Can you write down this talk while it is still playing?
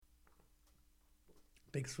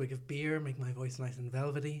Big swig of beer, make my voice nice and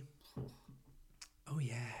velvety. Oh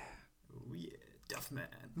yeah. Oh yeah, Duffman.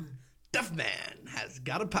 Duffman has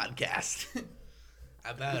got a podcast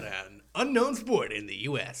about an unknown sport in the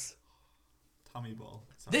US. Tommy ball.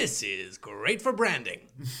 Sorry. This is great for branding.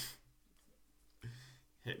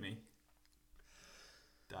 Hit me.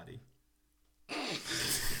 Daddy.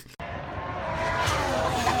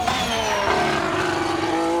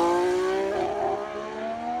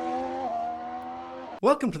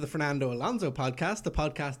 Welcome to the Fernando Alonso podcast, the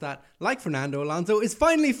podcast that, like Fernando Alonso, is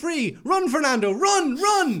finally free. Run, Fernando, run,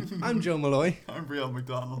 run! I'm Joe Malloy. I'm Brian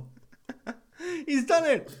McDonald. He's done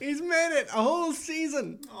it. He's made it. A whole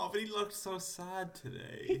season. Oh, but he looked so sad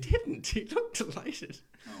today. He didn't. He looked delighted.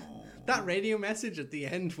 Oh. That radio message at the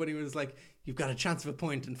end when he was like, you've got a chance of a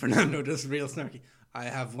point, and Fernando just real snarky. I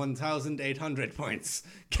have 1,800 points.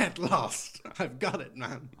 Get lost. I've got it,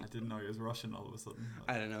 man. I didn't know he was Russian all of a sudden.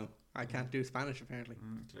 I don't know. I can't do Spanish, apparently.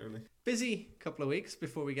 Clearly. Busy couple of weeks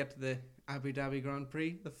before we get to the Abu Dhabi Grand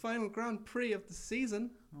Prix, the final Grand Prix of the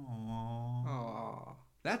season. Aww. Aww.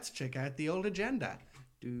 Let's check out the old agenda.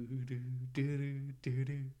 Do, do, do, do,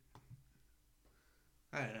 do.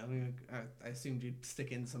 I don't know. I assumed you'd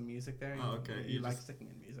stick in some music there. Oh, okay. You like sticking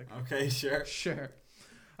in music. Okay, sure. Sure.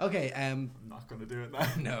 Okay. I'm not going to do it now.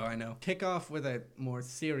 No, I know. Kick off with a more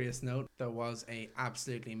serious note. There was a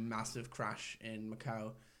absolutely massive crash in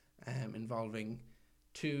Macau involving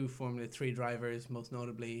two Formula 3 drivers, most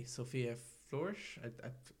notably Sophia Flörsch.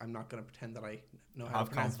 I'm not going to pretend that I know how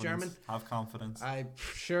to pronounce German. Have confidence. I'm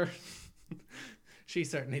sure she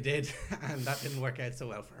certainly did, and that didn't work out so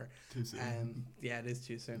well for her. Too soon. Yeah, it is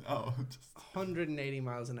too soon. Oh, 180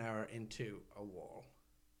 miles an hour into a wall.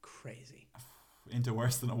 Crazy. Into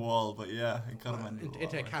worse than a wall, but yeah, it kind of went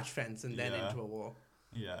into a catch fence and then Yeah. into a wall.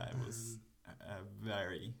 Yeah, it was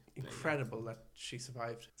very Incredible that she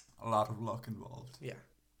survived. a lot of luck involved. Yeah.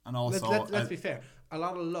 And also, Let's be fair. A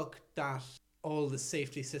lot of luck that all the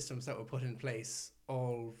safety systems that were put in place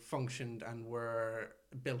all functioned and were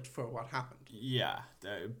built for what happened. yeah,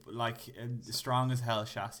 like a strong as hell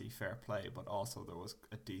chassis, fair play, but also there was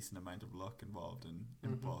a decent amount of luck involved in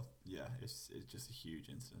both. Yeah, it's just a huge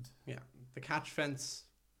incident. Yeah, the catch fence,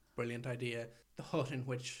 brilliant idea. The hut in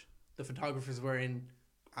which the photographers were in,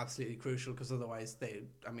 absolutely crucial, because otherwise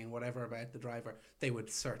whatever about the driver, they would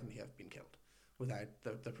certainly have been killed without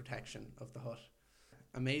the protection of the hut.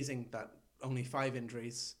 Amazing that only 5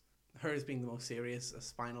 injuries, hers being the most serious, a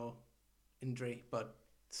spinal injury, but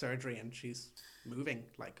surgery, and she's moving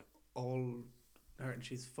like all her.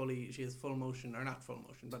 She has full motion, or not full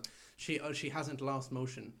motion, but she hasn't lost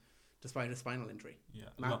motion despite a spinal injury. Yeah,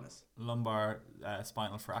 Madness. Lumbar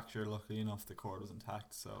spinal fracture. Luckily enough, the cord was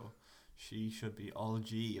intact, so she should be all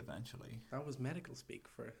G eventually. That was medical speak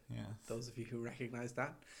for Yeah. those of you who recognise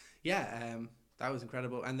that. Yeah, that was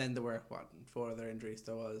incredible. And then there were 4 other injuries.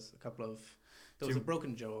 There was a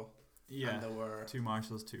broken jaw. Yeah. And there were 2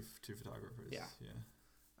 marshals, two photographers. Yeah.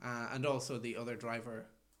 Yeah. And also the other driver.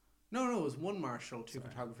 No, it was 1 marshal, 2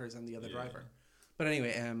 photographers, and the other driver. But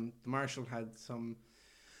anyway, the marshal had some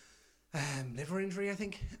liver injury, I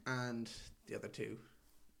think, and the other 2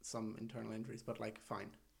 some internal injuries. But fine,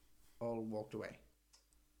 all walked away.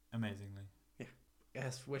 Amazingly.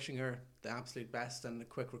 Yes, wishing her the absolute best and a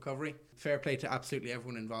quick recovery. Fair play to absolutely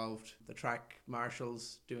everyone involved. The track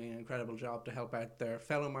marshals doing an incredible job to help out their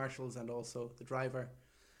fellow marshals, and also the driver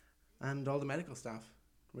and all the medical staff.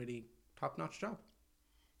 Really top-notch job.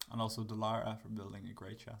 And also Delara for building a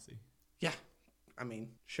great chassis. Yeah, I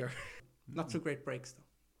mean, sure. Not so great brakes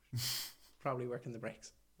though. Probably working the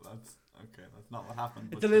brakes. That's okay. That's not what happened.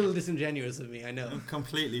 It's a little disingenuous of me, I know.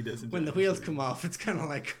 Completely disingenuous. When the wheels come off, it's kind of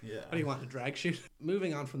like, Yeah. what do you want, a drag shoot?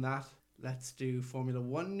 Moving on from that, let's do Formula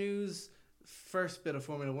 1 news. First bit of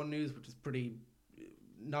Formula 1 news, which is pretty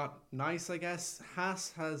not nice, I guess.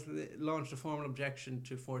 Haas has launched a formal objection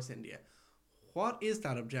to Force India. What is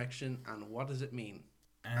that objection, and what does it mean?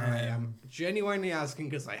 I am genuinely asking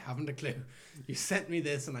because I haven't a clue. You sent me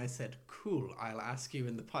this and I said, cool, I'll ask you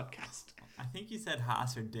in the podcast. I think you said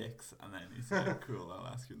Haas or Dicks, and then you said, cool, I'll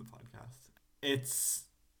ask you in the podcast. It's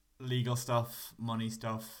legal stuff, money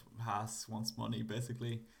stuff. Haas wants money,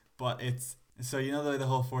 basically. But it's, so you know the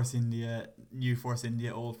whole Force India, new Force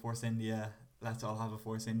India, old Force India, let's all have a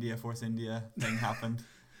Force India thing happened.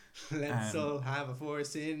 Let's all have a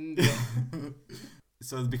Force in.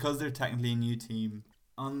 So because they're technically a new team,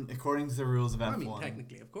 according to the rules of F1. I mean,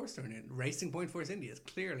 technically, of course, they're new. Racing Point Force India is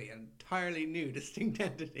clearly an entirely new, distinct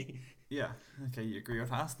entity. Yeah, okay, you agree with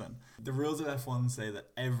Haas then. The rules of F1 say that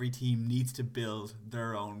every team needs to build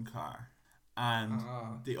their own car. And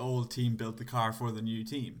the old team built the car for the new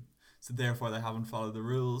team. So therefore they haven't followed the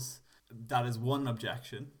rules. that is one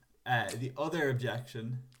objection. The other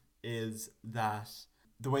objection is that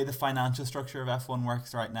the way the financial structure of F1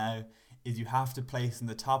 works right now is you have to place in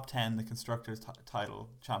the top 10 the Constructors'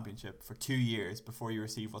 title championship for 2 years before you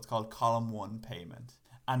receive what's called Column 1 payment.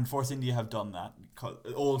 And Force India have done that.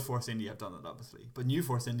 Old Force India have done it, obviously. But New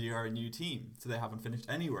Force India are a new team, so they haven't finished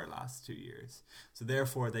anywhere last 2 years. So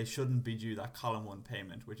therefore, they shouldn't be due that Column 1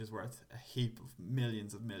 payment, which is worth a heap of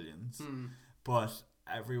millions. But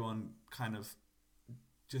everyone kind of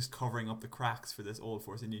just covering up the cracks for this Old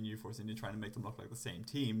Force India, New Force India, trying to make them look like the same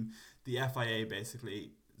team. The FIA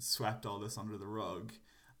basically swept all this under the rug.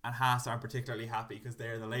 And Haas aren't particularly happy because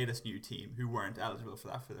they're the latest new team who weren't eligible for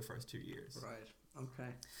that for the first 2 years. Right. Okay.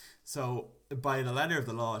 So, by the letter of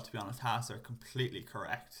the law, to be honest, Haas are completely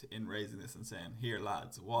correct in raising this and saying, here,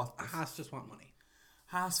 lads, what? Haas just want money.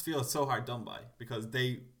 Haas feels so hard done by because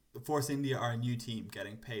Force India are a new team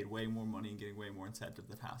getting paid way more money and getting way more incentive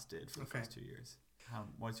than Haas did for the first 2 years.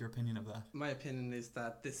 What's your opinion of that? My opinion is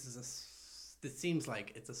that this seems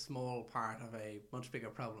like it's a small part of a much bigger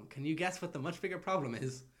problem. Can you guess what the much bigger problem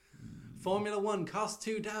is? Formula 1 costs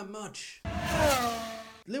too damn much.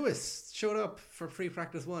 Lewis showed up for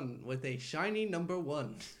pre-practice 1 with a shiny number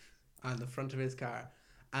 1 on the front of his car,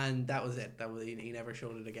 and that was it. He never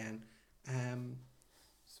showed it again.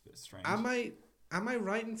 It's a bit strange. Am I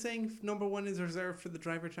right in saying number 1 is reserved for the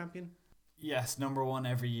driver champion? Yes, number 1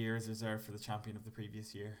 every year is reserved for the champion of the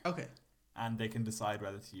previous year. Okay. And they can decide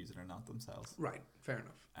whether to use it or not themselves. Right, fair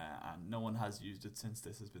enough. And no one has used it since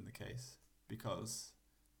this has been the case because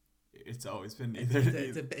it's always been either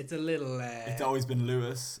it's a little it's always been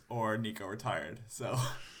Lewis or Nico retired. So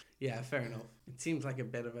yeah, fair enough. It seems like a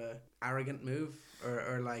bit of a arrogant move,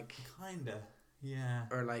 or like kinda, yeah,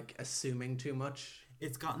 or like assuming too much.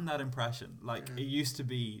 It's gotten that impression. Like it used to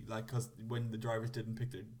be like because when the drivers didn't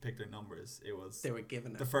pick their numbers, it was they were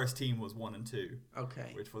given it. The first team was 1 and 2.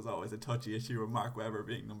 Okay. Which was always a touchy issue with Mark Webber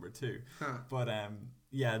being number 2. Huh. But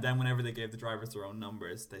yeah, then whenever they gave the drivers their own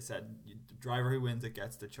numbers, they said the driver who wins it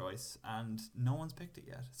gets the choice, and no one's picked it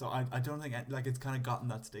yet. So I don't think like it's kind of gotten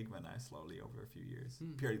that stigma now slowly over a few years.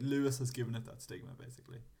 Purely Lewis has given it that stigma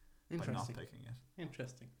basically by not picking it.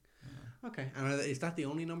 Interesting. Yeah. Okay, and is that the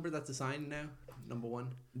only number that's assigned now? Number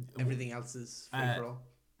 1. Everything else is free for all.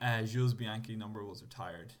 Jules Bianchi number was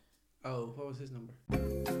retired. Oh, what was his number?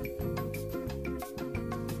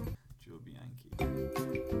 Jules Bianchi.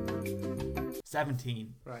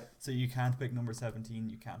 17. Right. So you can't pick number 17.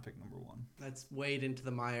 You can't pick number 1. Let's wade into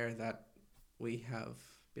the mire that we have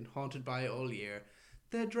been haunted by all year.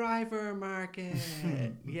 The driver market.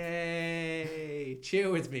 Yay! Cheer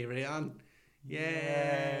with me, Rian.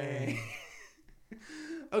 Yay!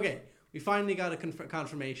 Okay, we finally got a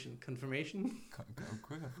confirmation. Confirmation?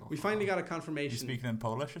 We finally got a confirmation. You speaking in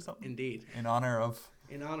Polish or something? Indeed. In honor of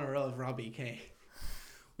Robbie K.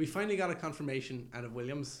 We finally got a confirmation out of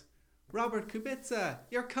Williams. Robert Kubica,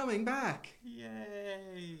 you're coming back.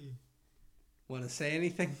 Yay! Want to say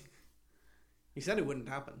anything? He said it wouldn't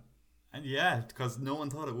happen. And yeah, because no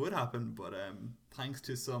one thought it would happen, but thanks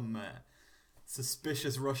to some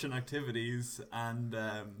suspicious Russian activities and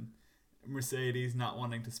Mercedes not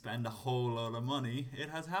wanting to spend a whole load of money, it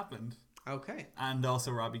has happened. Okay. And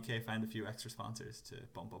also Robbie K found a few extra sponsors to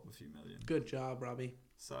bump up a few million. Good job, Robbie.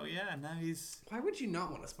 So yeah, now he's... Why would you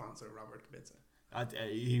not want to sponsor Robert Kubica?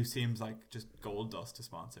 He seems like just gold dust to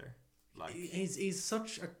sponsor. Like he's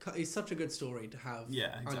such a good story to have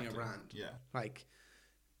on your brand. Yeah. Like,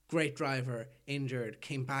 great driver, injured,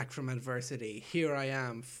 came back from adversity. Here I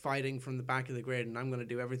am fighting from the back of the grid, and I'm going to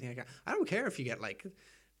do everything I can. I don't care if you get like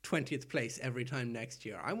 20th place every time next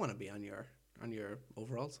year. I want to be on your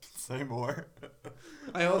overalls. Say more.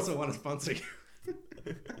 I also want to sponsor you.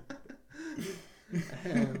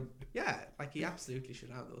 Yeah, like he absolutely should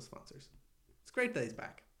have those sponsors. It's great that he's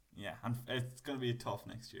back. Yeah, and it's going to be tough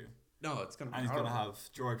next year. No, it's going to be. And he's horrible. going to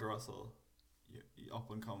have George Russell up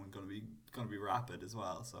and coming, going to be rapid as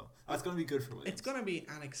well. So that's going to be good for Williams. It's going to be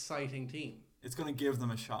an exciting team. It's going to give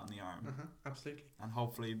them a shot in the arm. Absolutely. And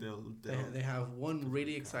hopefully they have one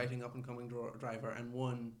really exciting up and coming driver and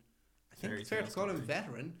one, I think it's fair to call him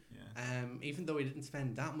veteran. Yeah. Even though he didn't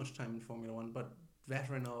spend that much time in Formula 1, but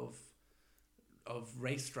veteran of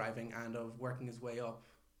race driving and of working his way up.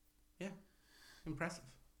 Yeah. Impressive.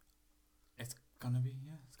 It's gonna be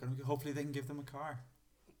good. Hopefully they can give them a car.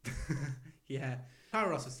 Yeah. Toro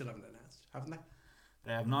Rosso still haven't announced, haven't they?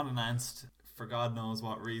 They have not announced for God knows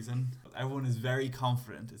what reason. Everyone is very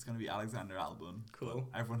confident it's going to be Alexander Albon. Cool.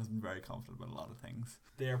 Everyone has been very confident about a lot of things.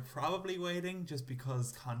 They're probably waiting just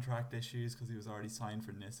because contract issues, because he was already signed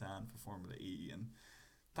for Nissan for Formula E, and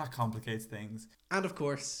that complicates things. And of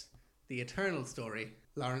course, the eternal story.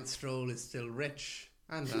 Lawrence Stroll is still rich,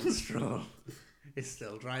 and Lance Stroll is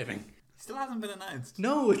still driving. Still hasn't been announced.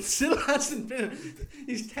 No, it still hasn't been.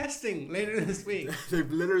 He's testing later this week.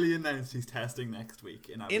 They've literally announced he's testing next week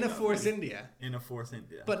in a Force India. In a Force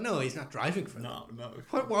India. But no, he's not driving for them. No.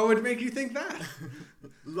 What would make you think that?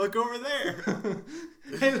 Look over there.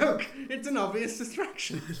 Hey, look, it's an obvious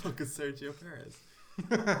distraction. Look at Sergio Perez.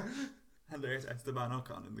 And there's Esteban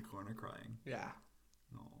Ocon in the corner crying. Yeah.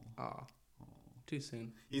 No. Oh. Too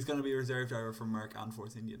soon. He's going to be a reserve driver for Merck and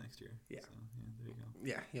Force India next year. Yeah. So, yeah, there you go.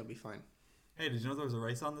 Yeah, he'll be fine. Hey, did you know there was a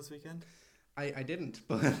race on this weekend? I didn't,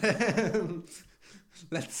 but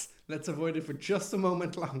let's avoid it for just a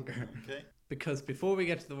moment longer. Okay. Because before we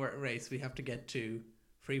get to the race, we have to get to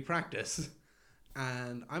free practice.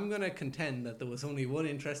 And I'm going to contend that there was only one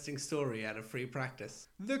interesting story out of free practice.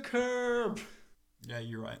 The curb! Yeah,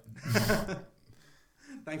 you're right.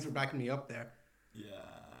 Thanks for backing me up there. Yeah,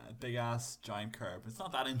 big ass giant curb. It's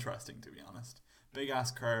not that interesting, to be honest. Big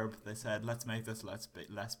ass curb. They said, let's make this less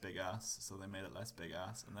big ass. So they made it less big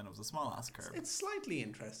ass, and then it was a small ass curb. It's slightly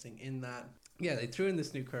interesting in that, yeah, they threw in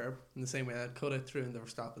this new curb in the same way that Coda threw in the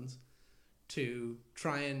Verstappens to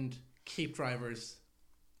try and keep drivers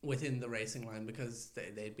within the racing line, because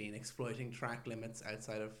they'd been exploiting track limits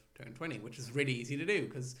outside of turn 20, which is really easy to do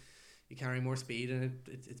because you carry more speed and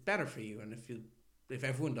it's better for you. And if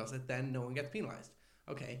everyone does it, then no one gets penalised.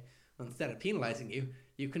 Okay, well, instead of penalising you,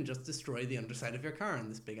 you can just destroy the underside of your car on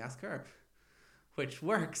this big ass curb, which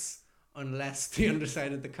works unless the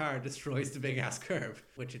underside of the car destroys the big ass curb,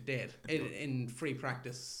 which it did. In free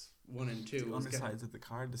practice 1 and 2. The undersides of the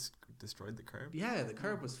car destroyed the curb? Yeah, the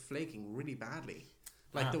curb was flaking really badly.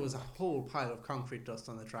 Like there was a whole pile of concrete dust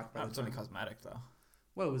on the track. It's only cosmetic though.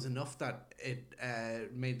 Well, it was enough that it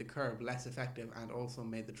made the curb less effective and also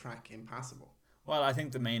made the track impassable. Well, I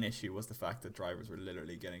think the main issue was the fact that drivers were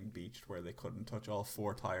literally getting beached where they couldn't touch all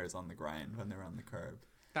 4 tyres on the ground when they were on the curb.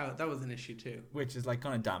 That was an issue too. Which is like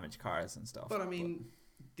going to damage cars and stuff. But I mean,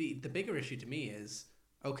 the bigger issue to me is,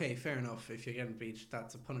 okay, fair enough, if you're getting beached,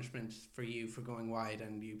 that's a punishment for you for going wide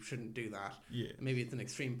and you shouldn't do that. Yeah. Maybe it's an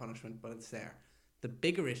extreme punishment, but it's there. The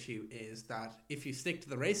bigger issue is that if you stick to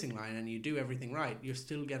the racing line and you do everything right, you're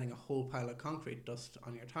still getting a whole pile of concrete dust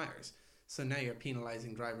on your tyres. So now you're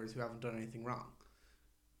penalising drivers who haven't done anything wrong.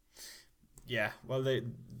 Yeah, well,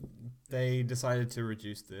 they decided to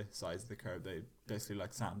reduce the size of the curb. They basically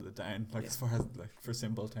like sanded it down, like as far as like for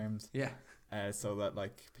simple terms. Yeah. So that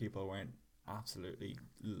like people weren't absolutely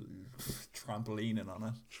trampolining on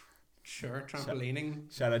it. Sure,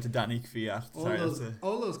 trampolining. Shout out to Danny Kvyat.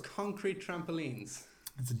 All those concrete trampolines.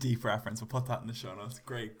 It's a deep reference. We'll put that in the show notes.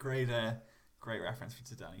 Great reference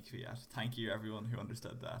to Danny Kvyat. Thank you, everyone who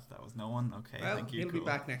understood that. That was no one. Okay, well, thank you. He'll be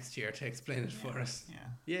back next year to explain it for us. Yeah.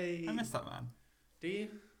 Yay. I miss that man. Do you?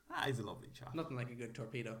 He's a lovely chap. Nothing like a good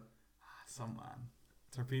torpedo. Some man.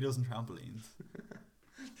 Torpedoes and trampolines.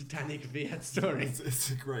 The Danny Kvyat story.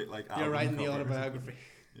 It's a great like. You're writing the autobiography.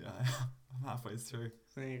 Yeah, I'm halfway through.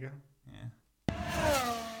 There you go. Yeah.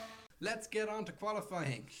 Let's get on to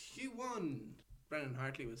qualifying. Q1. Brendan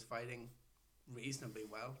Hartley was fighting reasonably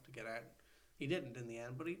well to get out. He didn't in the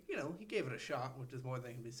end, but he gave it a shot, which is more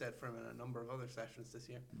than can be said for him in a number of other sessions this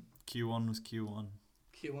year. Q1 was Q1.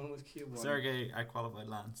 Q1 was Q1. Sergey out-qualified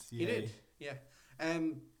Lance. Yay. He did, yeah.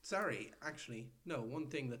 Sorry, actually, no, one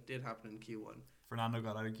thing that did happen in Q1. Fernando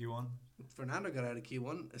got out of Q1. Fernando got out of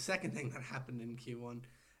Q1. A second thing that happened in Q1,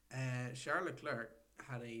 Charles Leclerc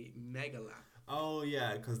had a mega lap. Oh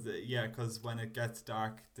yeah, because when it gets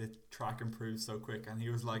dark, the track improves so quick, and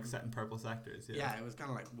he was like setting purple sectors. Yeah, It was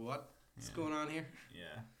kind of like, what's going on here?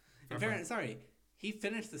 Yeah. In fairness, he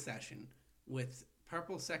finished the session with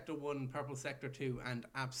purple sector 1, purple sector 2, and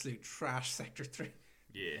absolute trash sector 3.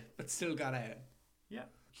 Yeah. But still got out. Yeah.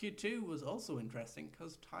 Q2 was also interesting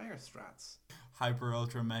because tyre strats. Hyper,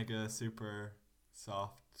 ultra, mega, super,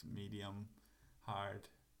 soft, medium, hard,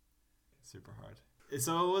 super hard.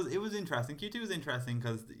 So it was interesting. Q2 was interesting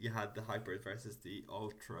because you had the hypers versus the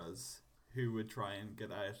ultras, who would try and get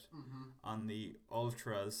out on the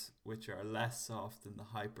ultras, which are less soft than the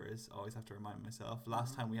hypers. Always have to remind myself.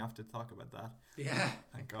 Last time we have to talk about that. Yeah.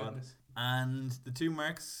 Thank God. Goodness. And the 2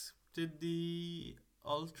 Mercs did the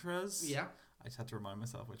ultras. Yeah. I just had to remind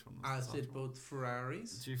myself which one was As the soft did one. both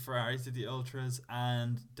Ferraris. The 2 Ferraris did the ultras,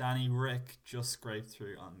 and Danny Rick just scraped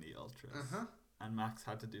through on the ultras. And Max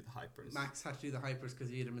had to do the hypers. Max had to do the hypers because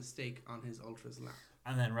he had a mistake on his ultras lap.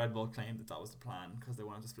 And then Red Bull claimed that was the plan because they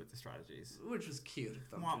wanted to split the strategies. Which was cute of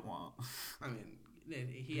them. Wah. I mean,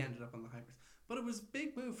 he ended up on the hypers. But it was a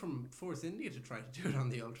big move from Force India to try to do it on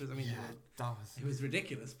the ultras. I mean, it was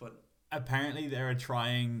ridiculous, but... Apparently they were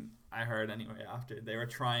trying I heard anyway, after they were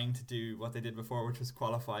trying to do what they did before, which was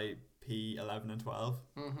qualify P11 and 12,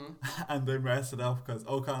 and they messed it up because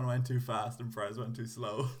Ocon went too fast and Perez went too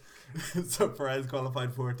slow. So Perez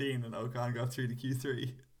qualified 14 and Ocon got through to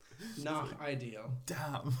Q3. Not ideal.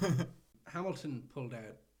 Damn. Hamilton pulled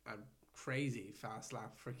out a crazy fast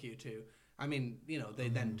lap for Q2. I mean, they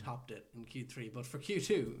then topped it in Q3, but for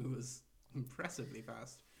Q2, it was impressively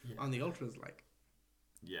fast on the ultras.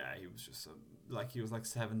 Yeah, he was just he was like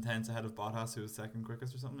 7/10 ahead of Bottas, who was second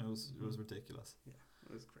quickest or something. It was ridiculous. Yeah,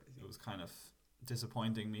 it was crazy. It was kind of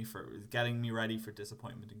disappointing me getting me ready for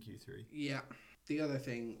disappointment in Q3. Yeah. The other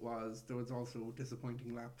thing was there was also a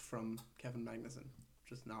disappointing lap from Kevin Magnussen.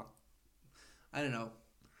 Just not, I don't know.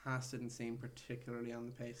 Haas didn't seem particularly on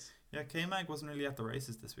the pace. Yeah, K-Mag wasn't really at the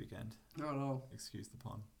races this weekend. Not at all. Excuse the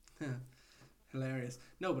pun. Hilarious.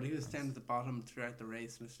 No, but he was down at the bottom throughout the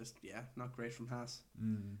race, and it's just, not great from Haas.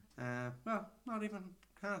 Well, not even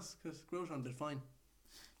Haas, because Grosjean did fine.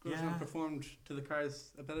 Grosjean performed to the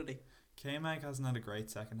car's ability. K-Mag hasn't had a great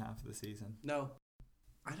second half of the season. No.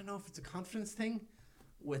 I don't know if it's a confidence thing.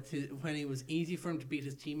 When it was easy for him to beat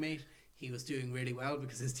his teammate, he was doing really well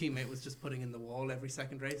because his teammate was just putting in the wall every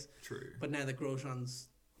second race. True. But now that Grosjean's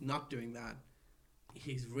not doing that,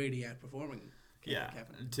 he's really outperforming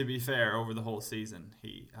Kevin. To be fair, over the whole season,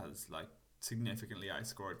 he has significantly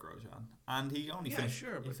outscored Grosjean, and he only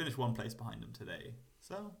finished one place behind him today.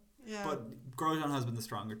 So but Grosjean has been the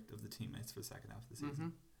stronger of the teammates for the second half of the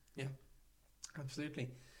season. Yeah,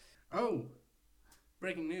 absolutely. Oh,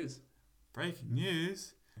 breaking news! Breaking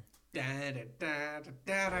news! Da da da da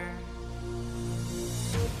da da.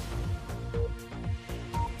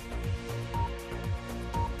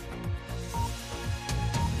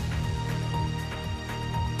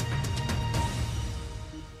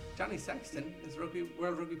 Johnny Sexton is World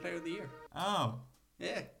Rugby Player of the Year. Oh.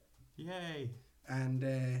 Yeah. Yay. And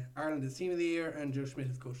Ireland is Team of the Year and Joe Schmidt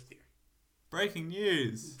is Coach of the Year. Breaking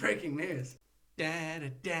news. Breaking news. Da da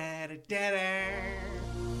da da da da.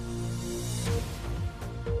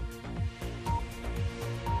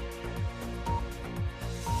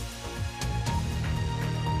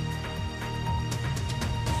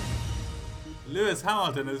 Lewis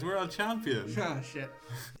Hamilton is world champion. Ah, shit.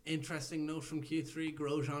 Interesting note from Q3,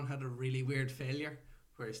 Grosjean had a really weird failure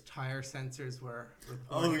where his tyre sensors were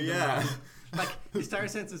reporting. Oh, yeah. His tyre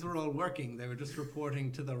sensors were all working. They were just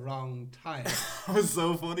reporting to the wrong tyre. That was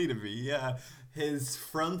so funny to me, yeah. His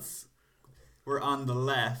fronts were on the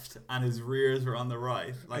left and his rears were on the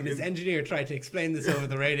right. And his engineer tried to explain this over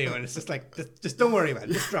the radio and it's just just don't worry, man.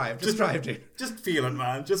 Just drive, dude. Just feel it,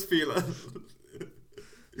 man. Just feel it.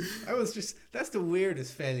 That's the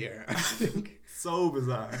weirdest failure, I think. So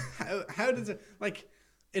bizarre. How does it,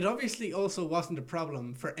 it obviously also wasn't a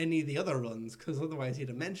problem for any of the other runs because otherwise he'd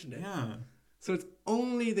have mentioned it. Yeah. So it's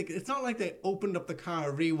only it's not like they opened up the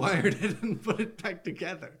car, rewired it and put it back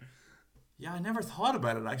together. Yeah, I never thought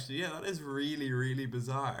about it actually. Yeah, that is really, really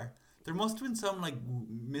bizarre. There must have been some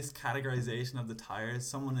miscategorization of the tires.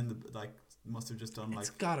 Someone in the must have just done It's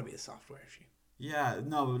gotta be a software issue. Yeah,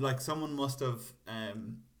 no, someone must have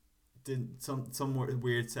did some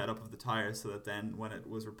weird setup of the tires so that then when it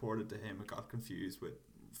was reported to him, it got confused with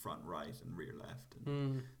front right and rear left.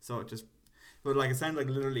 And so it just, but it sounded like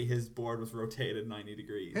literally his board was rotated 90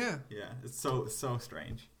 degrees. Yeah, it's so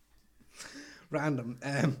strange. Random.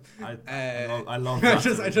 I love I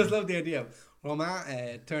that. just love the idea.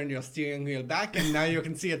 Roma, turn your steering wheel back and now you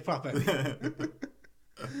can see it properly.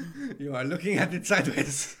 You are looking at it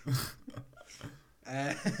sideways.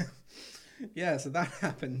 So that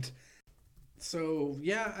happened. So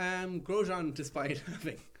Grosjean, despite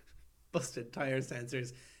having busted tyre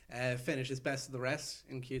sensors, finishes best of the rest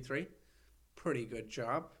in Q3. Pretty good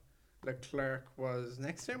job. Leclerc was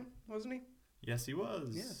next to him, wasn't he? Yes, he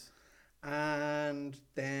was. Yes. And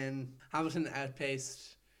then Hamilton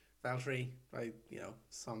outpaced Valtteri by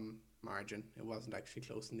some margin. It wasn't actually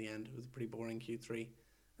close in the end. It was a pretty boring Q3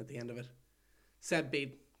 at the end of it. Seb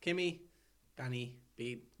beat Kimi. Danny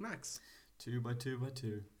beat Max.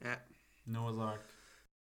 2x2x2. Yeah. Noah's Ark.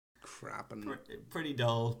 Crap. And pretty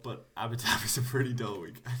dull, but Abu Dhabi's a pretty dull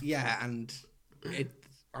week. Yeah, and it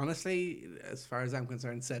honestly, as far as I'm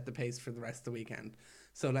concerned, set the pace for the rest of the weekend.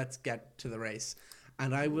 So let's get to the race.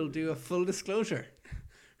 And I will do a full disclosure.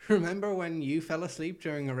 Remember when you fell asleep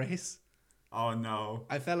during a race? Oh no.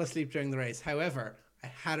 I fell asleep during the race. However, I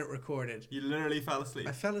had it recorded. You literally fell asleep?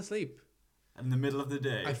 I fell asleep. In the middle of the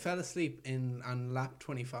day? I fell asleep on lap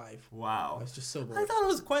 25. Wow. I was just so bored. I thought it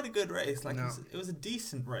was quite a good race. No. It was a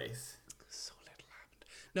decent race. So little happened.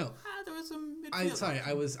 No, There was some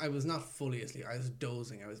I was not fully asleep. I was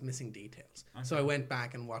dozing. I was missing details. So I went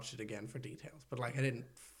back and watched it again for details. But like I didn't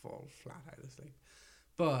fall flat out of sleep.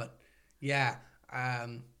 But yeah,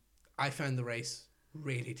 I found the race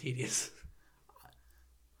really tedious.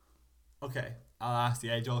 Okay, I'll ask the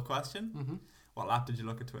age-old question. Mm-hmm. What lap did you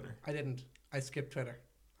look at Twitter? I didn't. I skipped Twitter.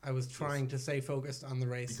 I was trying to stay focused on the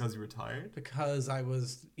race. Because you were tired? Because I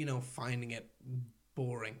was, finding it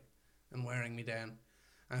boring and wearing me down.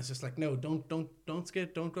 I was just like, no, don't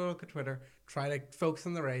skip, don't go look at Twitter. Try to focus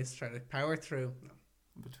on the race, try to power through. No.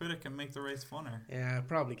 But Twitter can make the race funner. Yeah,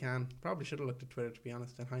 probably can. Probably should have looked at Twitter, to be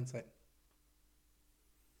honest, in hindsight.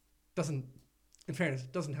 In fairness,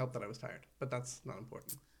 it doesn't help that I was tired, but that's not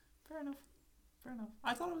important. Fair enough.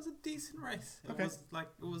 I thought it was a decent race. It Okay.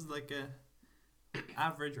 was like a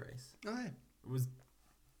average race. Oh, yeah. It was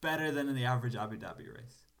better than the average Abu Dhabi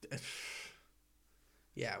race.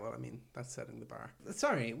 Yeah, well, I mean, that's setting the bar.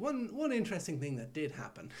 Sorry, one interesting thing that did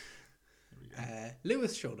happen. Here we go.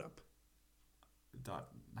 Lewis showed up. That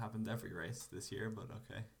happened every race this year, but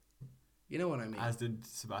okay. You know what I mean? As did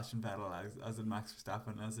Sebastian Vettel, as did Max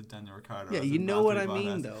Verstappen, as did Daniel Ricciardo. Yeah, as you did know what I Valtteri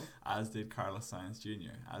mean, Bottas, though. As did Carlos Sainz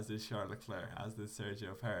Jr., as did Charles Leclerc, as did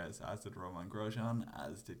Sergio Perez, as did Romain Grosjean,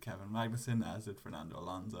 as did Kevin Magnussen, as did Fernando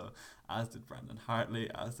Alonso, as did Brendan Hartley,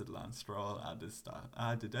 as did Lance Stroll, as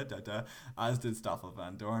did Stoffel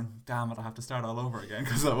Van Dorn. Damn it, I have to start all over again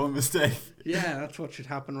because of one mistake. Yeah, that's what should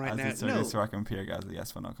happen right now. As did Sergio Sorokin, Pierre Gasly,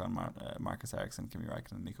 Esteban Ocon, Marcus Ericsson, Kimi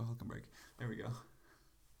Räikkönen, and Nico Hülkenberg. There we go.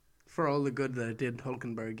 For all the good that it did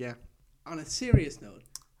Hulkenberg, yeah. On a serious note,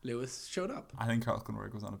 Lewis showed up. I think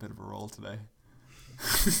Hülkenberg was on a bit of a roll today.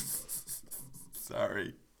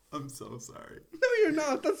 Sorry. I'm so sorry. No, you're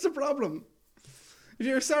not. That's the problem. If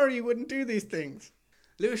you're sorry, you wouldn't do these things.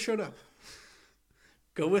 Lewis showed up.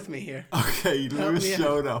 Go with me here. Okay, Help Lewis me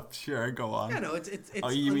showed up. Sure, go on. Yeah, no, it's you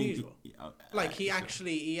unusual. mean Like he sure.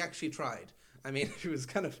 actually tried. I mean, it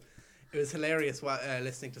was hilarious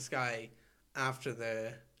listening to Sky after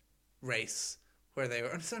the race where they were.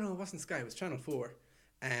 No, it wasn't Sky. It was Channel 4.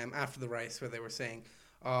 After the race where they were saying,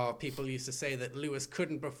 "Oh, people used to say that Lewis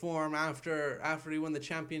couldn't perform after he won the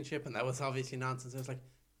championship, and that was obviously nonsense." I was like,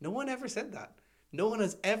 no one ever said that. No one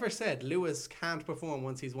has ever said Lewis can't perform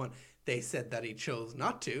once he's won. They said that he chose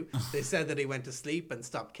not to. They said that he went to sleep and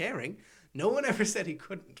stopped caring. No one ever said he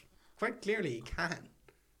couldn't. Quite clearly, he can.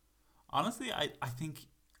 Honestly, I think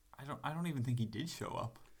I don't even think he did show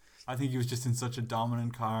up. I think he was just in such a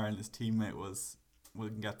dominant car, and his teammate was. We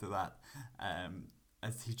can get to that.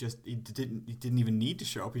 As he didn't even need to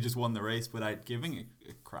show up. He just won the race without giving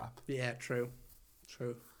a crap. Yeah, true.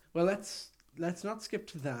 Well, let's not skip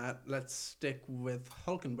to that. Let's stick with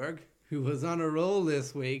Hulkenberg, who was on a roll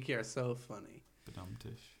this week. You're so funny.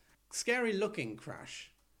 Badum-tish. Scary looking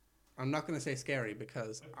crash. I'm not going to say scary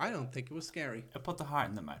because I don't think it was scary. I put the heart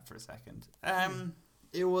in the mouth for a second.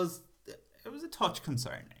 It was a touch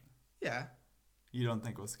concerning. Yeah. You don't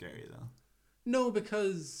think it was scary though? No,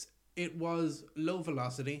 because it was low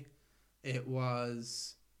velocity. It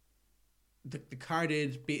was the car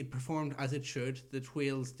performed as it should. The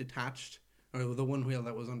wheels detached, or the one wheel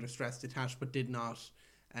that was under stress detached, but did not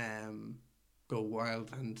go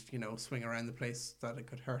wild and swing around the place that it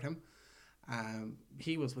could hurt him.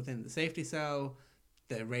 He was within the safety cell.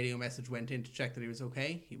 The radio message went in to check that he was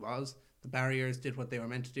okay. He was. The barriers did what they were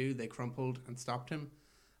meant to do. They crumpled and stopped him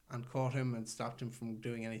and caught him and stopped him from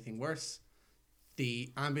doing anything worse.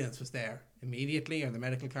 The ambulance was there immediately, or the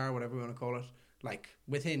medical car, whatever you want to call it, like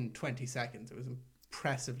within 20 seconds. It was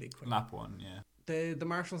impressively quick. Lap 1, yeah. The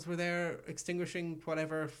marshals were there extinguishing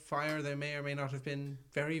whatever fire there may or may not have been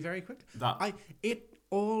very, very quick. It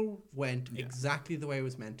all went exactly the way it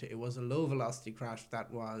was meant to. It was a low velocity crash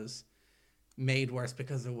that was made worse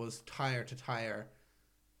because it was tire to tire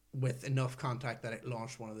with enough contact that it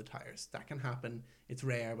launched one of the tires. That can happen. It's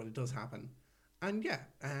rare, but it does happen. And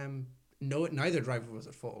no, neither driver was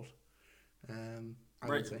at fault. I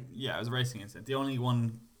would say. Yeah, it was a racing incident. The only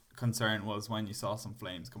one concern was when you saw some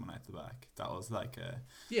flames coming out the back. That was like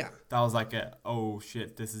oh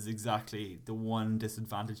shit, this is exactly the one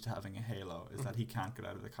disadvantage to having a halo, is that he can't get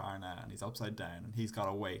out of the car now, and he's upside down, and he's got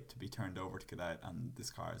to wait to be turned over to get out, and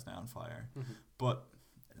this car is now on fire. Mm-hmm. But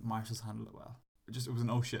marshals handled it well. It was an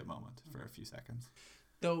oh shit moment for a few seconds.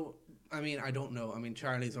 Though, I mean, I don't know. I mean,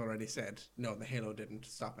 Charlie's already said, no, the halo didn't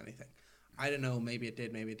stop anything. I don't know, maybe it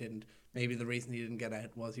did, maybe it didn't. Maybe the reason he didn't get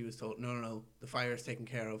out was he was told, no, the fire is taken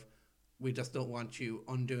care of. We just don't want you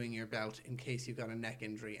undoing your belt in case you've got a neck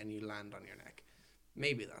injury and you land on your neck.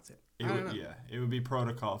 Maybe that's it. It would be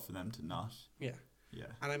protocol for them to not. Yeah.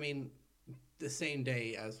 And I mean, the same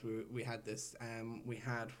day as we had this, we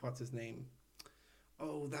had, what's his name?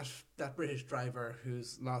 oh, that British driver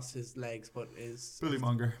who's lost his legs but is Billy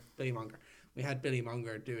Monger. Billy Monger. We had Billy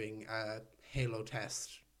Monger doing a Halo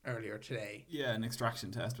test earlier today. Yeah, an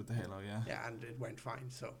extraction test with the Halo, yeah. Yeah, and it went fine.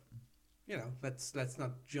 So, let's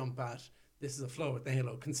not jump at this is a flaw with the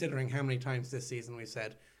Halo, considering how many times this season we've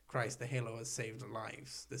said, Christ, the Halo has saved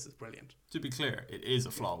lives. This is brilliant. To be clear, it is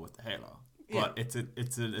a flaw with the Halo. But it's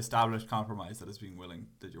an established compromise that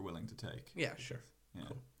you're willing to take. Yeah, sure. Yeah.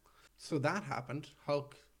 Cool. So that happened.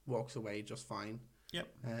 Hulk walks away just fine. Yep.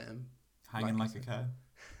 like Hanging like a cow.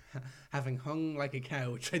 Having hung like a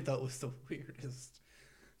cow, which I thought was the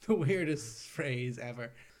weirdest phrase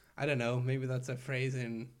ever. I don't know. Maybe that's a phrase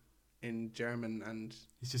in German. And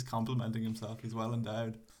He's just complimenting himself. He's well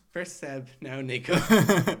endowed. first Seb, now Nico.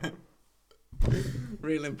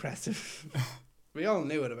 Real impressive. We all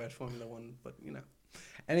knew it about Formula One, but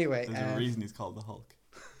Anyway, There's a reason he's called the Hulk.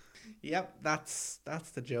 Yep, that's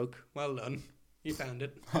the joke. Well done. You found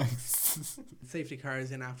it. Thanks. Safety car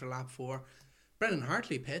is in after lap 4. Brendan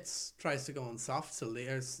Hartley pits, tries to go on soft till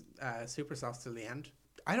the super soft till the end.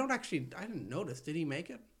 I didn't notice. Did he make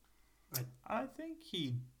it? I think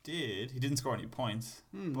he did. He didn't score any points,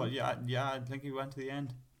 but yeah, I think he went to the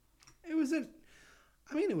end. It was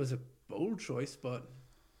a bold choice, but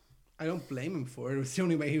I don't blame him for it. It was the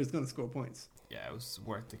only way he was going to score points. Yeah, it was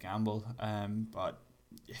worth the gamble. But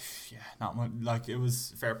yeah, not much. Like, it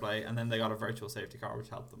was fair play, and then they got a virtual safety car, which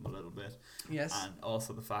helped them a little bit. Yes, and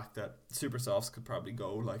also the fact that super softs could probably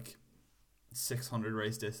go like 600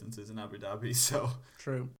 race distances in Abu Dhabi. So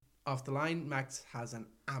true. Off the line, Max has an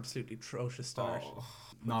absolutely atrocious start.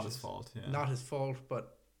 Not his fault. Yeah, not his fault,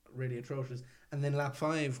 but really atrocious. And then lap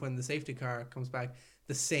 5, when the safety car comes back,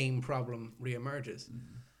 the same problem reemerges.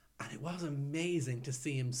 And it was amazing to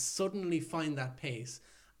see him suddenly find that pace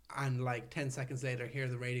and like 10 seconds later hear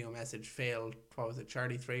the radio message failed. What was it,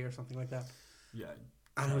 Charlie 3 or something like that? Yeah.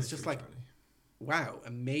 And it was just like, wow,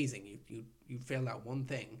 amazing. You failed that one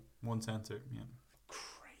thing. One sensor, yeah.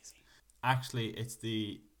 Crazy. Actually,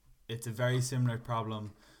 it's a very similar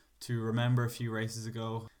problem to remember a few races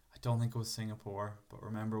ago. I don't think it was Singapore, but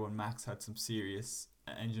remember when Max had some serious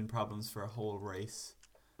engine problems for a whole race,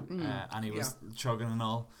 and he was chugging and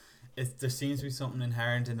all. There seems to be something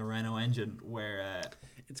inherent in the Renault engine where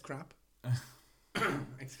it's crap.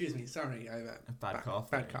 Excuse me, sorry, I have a bad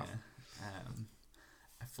cough. Bad cough. Yeah.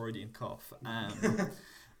 A Freudian cough.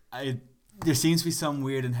 There seems to be some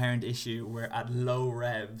weird inherent issue where at low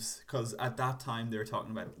revs, because at that time they were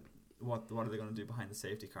talking about what are they going to do behind the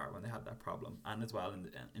safety car when they had that problem, and as well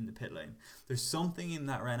in the pit lane. There's something in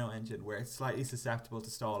that Renault engine where it's slightly susceptible to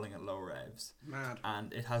stalling at low revs. Mad.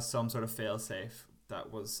 And it has some sort of fail-safe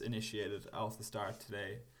that was initiated off the start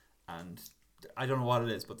today, and I don't know what it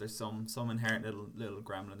is, but there's some inherent little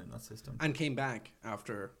gremlin in that system. And came back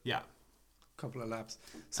after a couple of laps.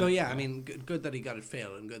 So I mean, good that he got it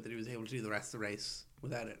failed, and good that he was able to do the rest of the race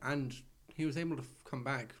without it. And he was able to come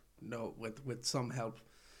back, with some help,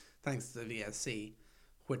 thanks to the VSC,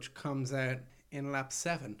 which comes out in lap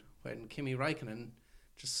 7 when Kimi Räikkönen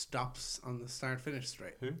just stops on the start-finish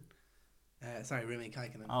straight. Who? Sorry, Rimi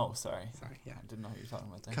Räikkönen. Oh, sorry. Sorry, yeah. I didn't know what you were talking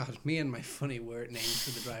about there. God, me and my funny word names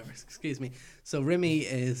for the drivers. Excuse me. So Rimi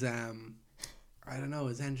is, I don't know,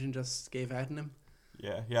 his engine just gave out on him.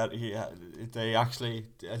 Yeah, they actually,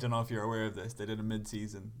 I don't know if you're aware of this, they did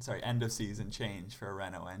a end of season change for a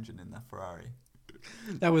Renault engine in that Ferrari.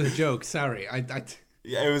 That was a joke, sorry.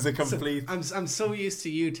 Yeah, it was a complete... So, I'm so used to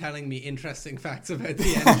you telling me interesting facts about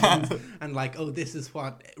the engines and like, oh, this is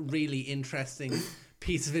what really interesting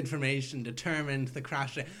piece of information determined the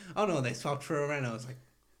crash. Oh no, they swapped for a Renault. It's like,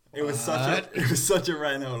 it was such a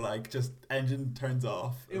Renault, like, just engine turns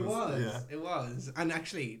off. It was. And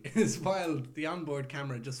actually, it's while the onboard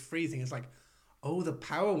camera just freezing, it's like, oh, the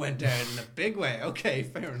power went down in a big way. Okay,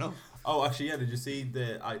 fair enough. Oh, actually, yeah, did you see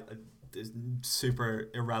the super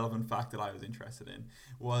irrelevant fact that I was interested in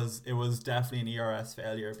was it was definitely an ERS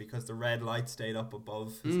failure because the red light stayed up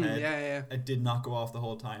above his head. Yeah. It did not go off the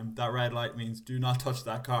whole time. That red light means do not touch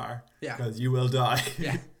that car because you will die.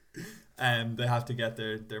 Yeah. And they have to get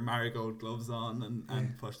their marigold gloves on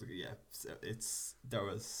and push the so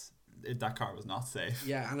that car was not safe.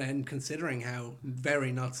 Yeah, and then considering how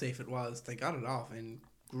very not safe it was, they got it off in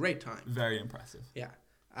great time. Very impressive. Yeah.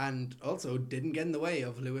 And also didn't get in the way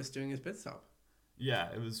of Lewis doing his pit stop. Yeah,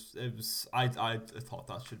 it was. I thought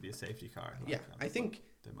that should be a safety car. I think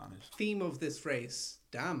they managed. Theme of this race.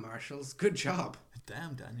 Damn, Marshals, good job.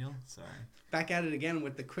 Damn, Daniel. Sorry. Back at it again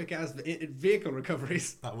with the quick ass vehicle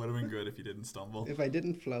recoveries. That would have been good if you didn't stumble. If I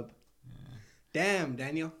didn't flub. Yeah. Damn,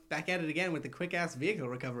 Daniel. Back at it again with the quick ass vehicle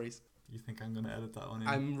recoveries. You think I'm gonna edit that one in?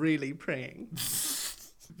 I'm really praying.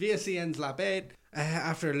 VSC ends lap 8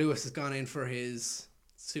 after Lewis has gone in for his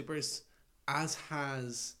supers, as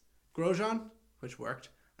has Grosjean, which worked,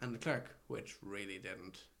 and Leclerc, which really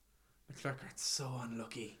didn't. Leclerc got so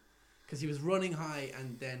unlucky because he was running high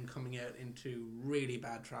and then coming out into really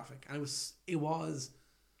bad traffic, and it was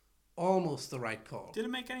almost the right call. Did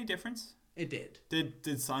it make any difference? It did. Did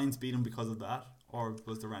Sainz beat him because of that, or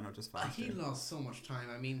was the Renault just faster? He lost so much time.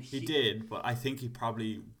 I mean, he did, but I think he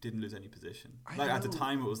probably didn't lose any position. At the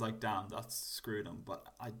time, it was like, damn, that's screwed him. But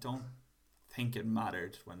I don't think it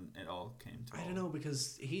mattered when it all came to. I don't know,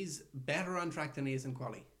 because he's better on track than he is in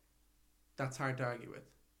quali. That's hard to argue with.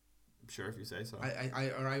 Sure, if you say so.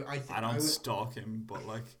 I don't stalk him, but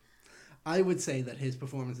like, I would say that his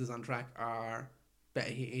performances on track are better.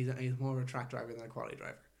 He's more of a track driver than a quali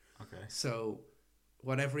driver. Okay. So,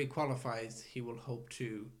 whatever he qualifies, he will hope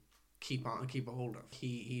to keep a hold of.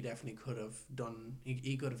 He definitely could have done.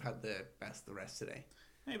 He could have had the best the rest today.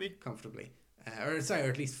 Maybe comfortably, or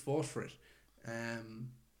at least fought for it.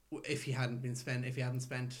 If he hadn't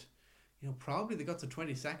spent, probably the guts of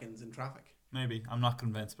 20 seconds in traffic. Maybe. I'm not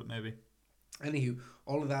convinced, but maybe. Anywho,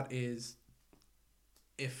 all of that is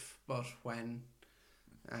if, but, when.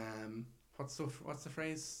 What's the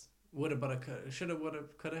phrase? Woulda, woulda, coulda, shoulda, woulda,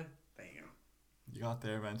 coulda. There you go. You got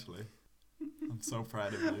there eventually. I'm so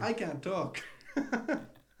proud of you. I can't talk.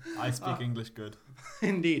 I speak English good.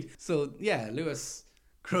 Indeed. So yeah, Lewis,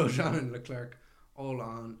 Grosjean, and Leclerc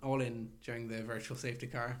all in during the virtual safety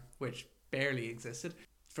car, which barely existed,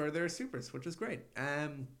 for their supers, which is great.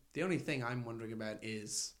 The only thing I'm wondering about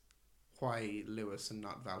is why Lewis and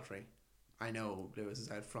not Valtteri. I know Lewis is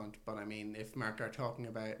out front, but I mean, if Mark are talking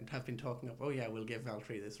about and have been talking up, oh yeah, we'll give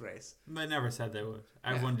Valtteri this race. They never said they would.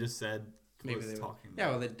 Everyone just said maybe they talking.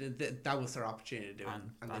 Yeah, well, that was their opportunity to do it,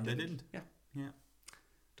 and they didn't. Yeah.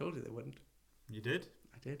 Told you they wouldn't. You did.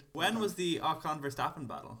 I did. When was the Ocon Verstappen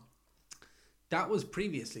battle? That was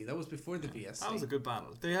previously. That was before the VSC. That was a good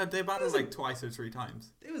battle. They battled like twice or three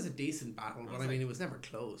times. It was a decent battle, but I mean, it was never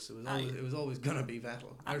close. It was always gonna be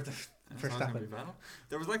Vettel. Verstappen.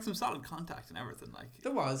 There was like some solid contact and everything. Like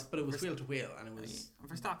there was, but it was wheel to wheel, and it was.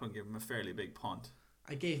 Verstappen gave him a fairly big punt.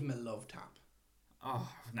 I gave him a love tap. Oh,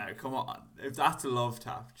 now come on! If that's a love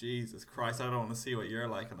tap, Jesus Christ! I don't want to see what you're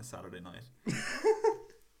like on a Saturday night.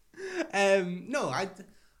 No,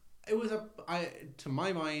 to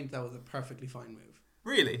my mind, that was a perfectly fine move.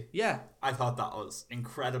 Really? Yeah. I thought that was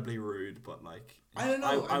incredibly rude, but like, I don't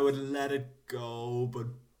know. I would let it go, but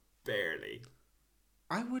barely.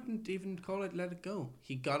 I wouldn't even call it let it go.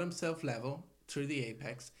 He got himself level through the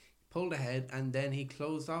apex, pulled ahead, and then he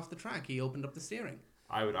closed off the track. He opened up the steering.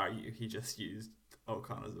 I would argue he just used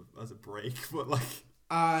Ocon as a brake, but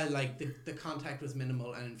like... the contact was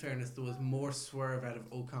minimal, and in fairness, there was more swerve out of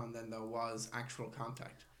Ocon than there was actual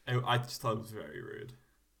contact. I just thought it was very rude.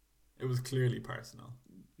 It was clearly personal.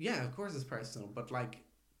 Yeah, of course it's personal, but like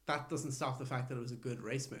that doesn't stop the fact that it was a good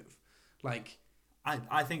race move. Like,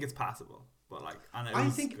 I think it's passable, but like, and I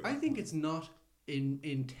think it's not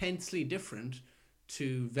intensely different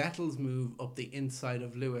to Vettel's move up the inside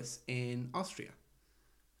of Lewis in Austria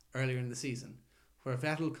earlier in the season, where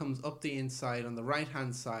Vettel comes up the inside on the right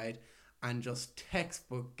hand side and just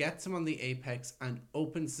textbook gets him on the apex and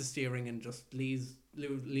opens the steering and just leaves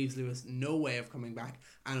Lewis no way of coming back,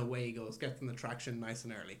 and away he goes, gets in the traction nice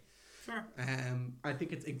and early. Sure. I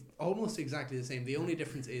think it's almost exactly the same. The only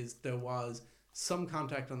difference is there was some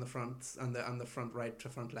contact on the front, on the front right to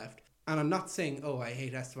front left. And I'm not saying, oh, I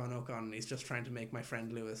hate Esteban Ocon, he's just trying to make my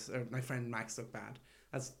friend Lewis or my friend Max look bad.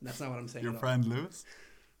 That's not what I'm saying. Your friend Lewis?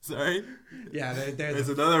 Sorry? Yeah, there's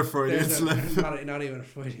another Freudian slip. Not even a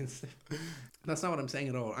Freudian slip. That's not what I'm saying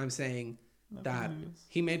at all. I'm saying that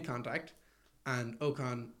he made contact, and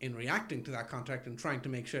Ocon, in reacting to that contact and trying to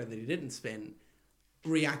make sure that he didn't spin,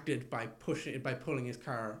 reacted by pulling his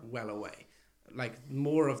car well away. Like,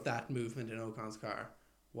 more of that movement in Ocon's car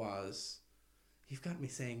was... You've got me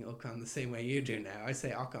saying Ocon the same way you do now. I say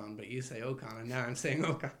Ocon, but you say Ocon, and now I'm saying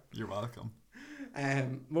Ocon. You're welcome.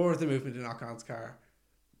 More of the movement in Ocon's car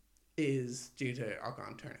is due to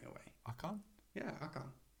Ocon turning away. Ocon? Yeah, Ocon.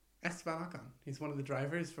 Esteban Ocon. He's one of the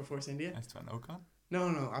drivers for Force India. Esteban Ocon? No,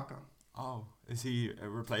 Ocon. Oh, is he a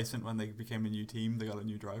replacement when they became a new team? They got a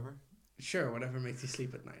new driver? Sure, whatever makes you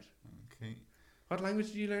sleep at night. Okay. What language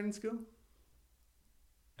did you learn in school?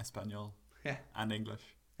 Espanol. Yeah. And English.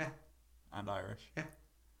 Yeah. And Irish. Yeah.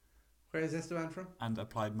 Where is Esteban from? And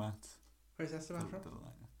applied maths. Where's Esteban from?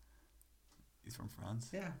 He's from France.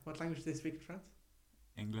 Yeah. What language do they speak in France?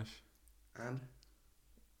 English. And?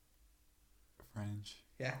 French.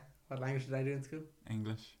 Yeah. What language did I do in school?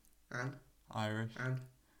 English. And? Irish. And?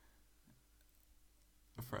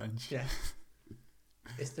 French. Yeah.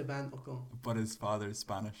 Esteban Ocon. but his father is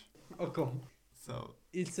Spanish. Ocon. So,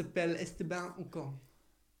 Isabel Esteban Ocon.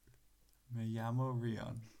 me llamo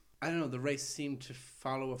Rion. I don't know, the race seemed to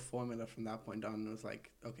follow a formula from that point on. It was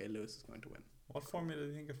like, okay, Lewis is going to win. What formula do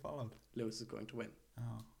you think it followed? Lewis is going to win.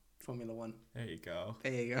 Oh, Formula 1. there you go.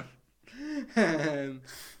 There you go.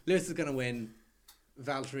 Lewis is going to win.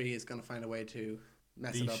 Valtteri is going to find a way to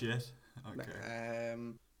mess it up. Shit. Okay.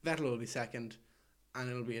 Vettel will be second, and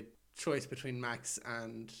it'll be a choice between Max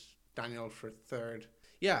and Daniel for third.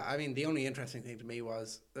 Yeah, I mean, the only interesting thing to me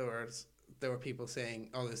was there were people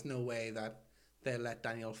saying, "Oh, there's no way that they'll let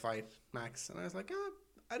Daniel fight Max," and I was like,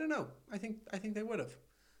 I don't know. I think they would have.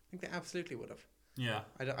 I think they absolutely would have. Yeah.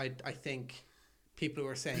 I think people who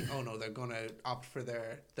are saying, "Oh no, they're going to opt for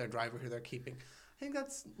their driver who they're keeping," I think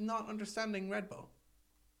that's not understanding Red Bull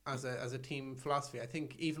as a team philosophy. I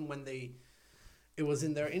think even when it was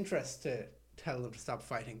in their interest to tell them to stop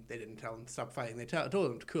fighting, they didn't tell them to stop fighting. They told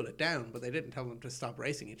them to cool it down, but they didn't tell them to stop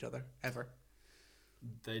racing each other ever.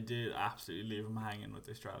 They did absolutely leave him hanging with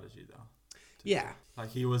their strategy, though. Yeah, Like,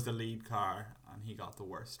 he was the lead car, and he got the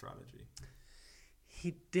worst strategy.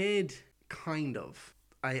 he did kind of.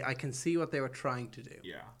 I can see what they were trying to do.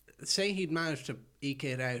 Yeah. Say he'd managed to eke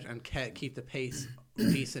it out and keep the pace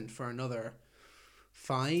decent for another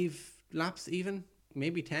 5 laps, even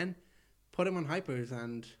maybe 10. Put him on hypers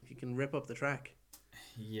and he can rip up the track.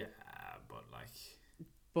 Yeah, but like...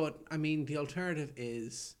 But I mean, the alternative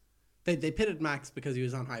is they pitted Max because he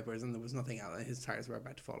was on hypers and there was nothing else. His tires were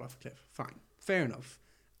about to fall off a cliff. Fine, fair enough.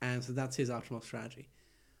 And so that's his optimal strategy.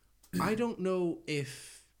 I don't know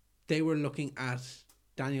if they were looking at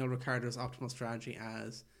Daniel Ricciardo's optimal strategy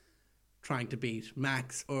as trying to beat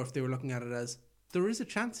Max, or if they were looking at it as there is a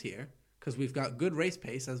chance here because we've got good race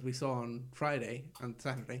pace, as we saw on Friday and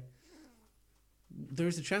Saturday.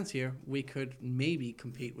 There's a chance here we could maybe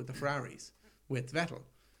compete with the Ferraris, with Vettel,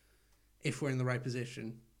 if we're in the right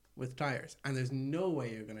position with tyres. And there's no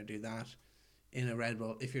way you're going to do that in a Red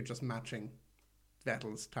Bull if you're just matching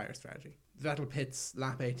Vettel's tyre strategy. Vettel pits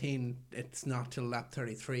lap 18, it's not till lap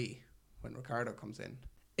 33 when Ricciardo comes in.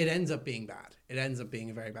 It ends up being bad. It ends up being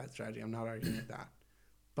a very bad strategy. I'm not arguing with that.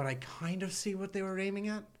 But I kind of see what they were aiming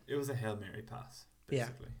at. It was a Hail Mary pass,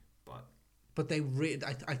 basically. Yeah. But they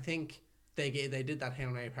I think they did that Hail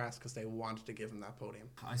Mary pass because they wanted to give him that podium.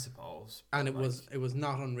 I suppose. And it was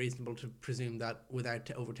not unreasonable to presume that without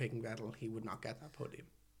overtaking Vettel, he would not get that podium.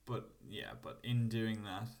 But in doing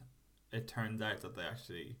that, it turned out that they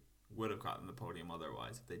actually would have gotten the podium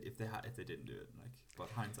otherwise if they didn't do it. Like, but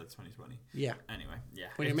hindsight's 20/20. Yeah. Anyway, yeah.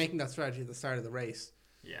 When you're making that strategy at the start of the race,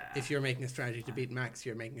 yeah. If you're making a strategy to beat Max,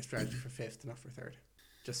 you're making a strategy for 5th, not for 3rd.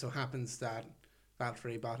 Just so happens that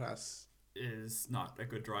Valtteri Bottas is not a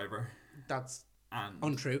good driver. That's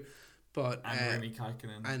untrue. But Remy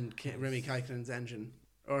Kaikkonen. And Remy Kaikkonen's engine,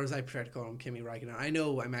 or as I prefer to call him, Kimi Räikkönen. I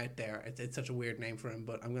know I'm out there. It's such a weird name for him,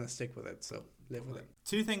 but I'm going to stick with it, so live with it.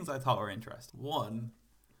 2 things I thought were interesting. One,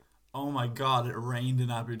 oh my God, it rained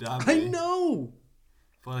in Abu Dhabi. I know!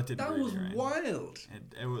 But it didn't That really was rain. wild.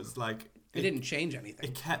 It was like... It didn't change anything.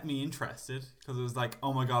 It kept me interested because it was like,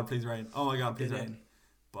 oh my God, please rain. Oh my God, please rain.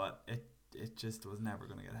 But it just was never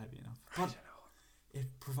going to get heavy enough. I don't know. It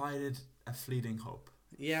provided a fleeting hope.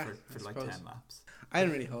 Yeah, for like 10 laps. I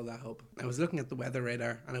didn't really hold that hope. I was looking at the weather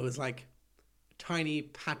radar and it was like a tiny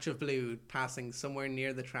patch of blue passing somewhere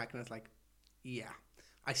near the track, and it's like, yeah,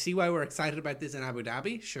 I see why we're excited about this in Abu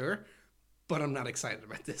Dhabi, sure, but I'm not excited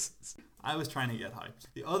about this. I was trying to get hyped.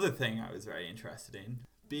 The other thing I was very interested in,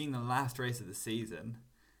 being the last race of the season,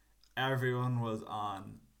 everyone was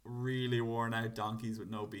on really worn out donkeys with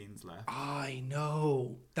no beans left. I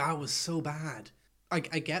know. That was so bad. I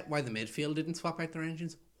get why the midfield didn't swap out their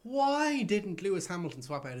engines. Why didn't Lewis Hamilton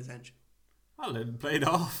swap out his engine? Well, it played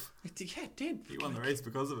off. Yeah, it did. He won the race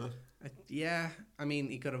because of it. Yeah, I mean,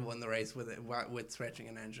 he could have won the race with stretching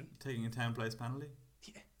an engine. Taking a 10-place penalty?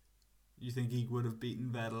 Yeah. You think he would have beaten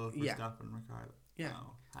Vettel, Verstappen, and Ricciardo? Yeah.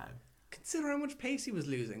 No, how? Consider how much pace he was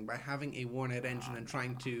losing by having a worn-out engine and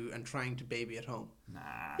trying to baby it home. Nah.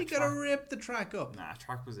 He could have ripped the track up. Nah,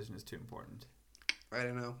 track position is too important. I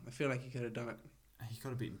don't know. I feel like he could have done it. He could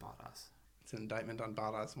have beaten Bottas. It's an indictment on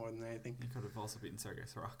Bottas more than anything. He could have also beaten Sergei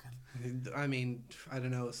Sorokin. I mean, I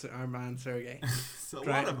don't know. Our man Sergei. So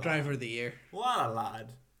driver of the year. What a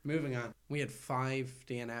lad. Moving on. We had 5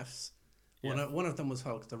 DNFs. Yeah. One of them was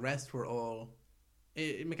Hulk. The rest were all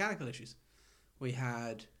mechanical issues. We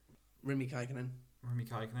had Remy Kaikkonen,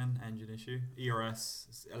 engine issue.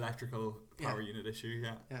 ERS, electrical power unit issue.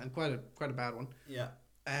 Yeah. Yeah, and quite a bad one. Yeah.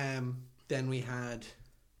 Then we had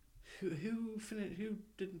who finished? Who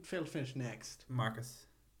didn't Phil finish next? Marcus.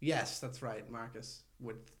 Yes, that's right, Marcus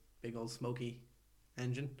with big old smoky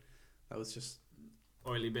engine. That was just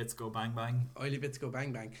Oily bits go bang bang. oily bits go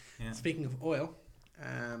bang bang. Yeah. Speaking of oil,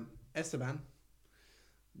 Esteban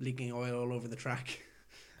leaking oil all over the track.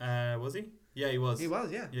 Was he? Yeah, he was. He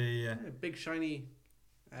was, yeah. Yeah. Yeah, big shiny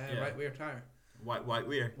right rear tire. White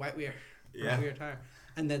rear. White rear. Yeah. Right rear tire.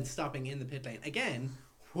 And then stopping in the pit lane. Again,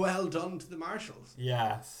 well done to the marshals.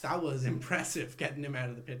 Yes. That was impressive, getting him out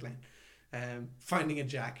of the pit lane. Finding a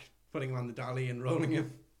jack, putting him on the dolly and rolling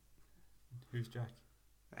him. Who's Jack?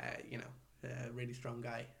 A really strong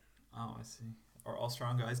guy. Oh, I see. Are all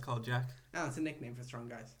strong guys called Jack? No, it's a nickname for strong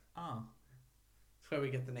guys. Oh. That's where we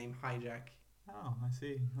get the name Hijack. Oh, I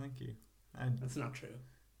see. Thank you. That's not true.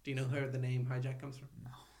 Do you know where the name Hijack comes from? No.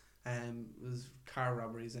 It was car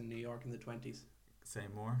robberies in New York in the 20s. Say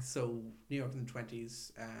more. So New York in the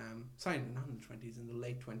 20s, sorry, not in the 20s, in the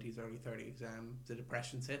late 20s, early 30s, the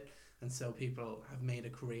Depression's hit, and so people have made a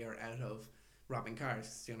career out of robbing cars.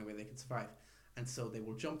 It's the only way they can survive. And so they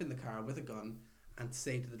will jump in the car with a gun and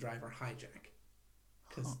say to the driver, "Hi, Jack,"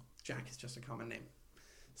 because Jack is just a common name.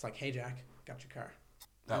 It's like, "Hey, Jack, got your car."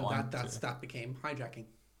 That became hijacking.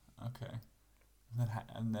 Okay.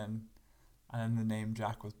 And then the name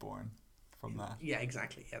Jack was born from that. Yeah,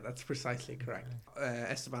 exactly. Yeah, that's precisely correct.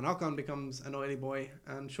 Esteban Ocon becomes an oily boy,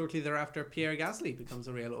 and shortly thereafter, Pierre Gasly becomes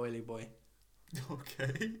a real oily boy.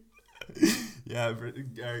 Okay. Yeah,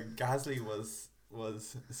 Gasly was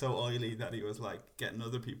so oily that he was like getting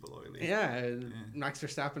other people oily. Yeah. Max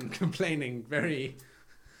Verstappen complaining, very,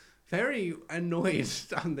 very annoyed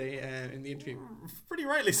on the in the interview. Pretty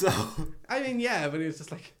rightly so. I mean, yeah, but he was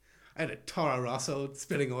just like, I had a Toro Rosso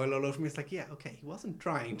spilling oil all over me. It's like, yeah, okay, he wasn't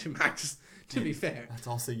trying to Max, to be fair. That's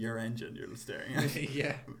also your engine you're staring at.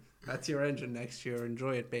 Yeah, that's your engine next year.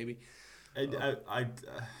 Enjoy it, baby.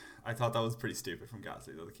 I thought that was pretty stupid from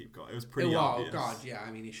Gasly though to keep going. It was pretty obvious. Oh God, yeah.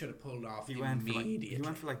 I mean, he should have pulled off He immediately.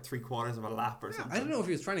 went for like 3/4 of a lap or something. I don't know if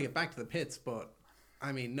he was trying to get back to the pits, but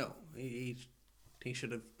I mean, no, he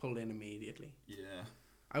should have pulled in immediately. Yeah.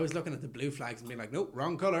 I was looking at the blue flags and being like, nope,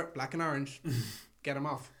 wrong color, black and orange. Get him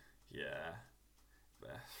off. Yeah.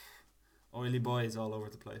 Oily boys all over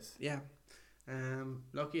the place. Yeah.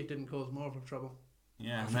 Lucky it didn't cause more of a trouble.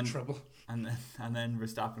 Yeah, Trouble. and then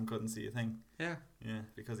Verstappen couldn't see a thing. Yeah. Yeah,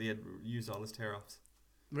 because he had used all his tear-offs.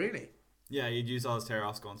 Really? Yeah, he'd used all his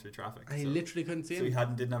tear-offs going through traffic. And he literally couldn't see so him?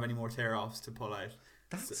 he didn't have any more tear-offs to pull out.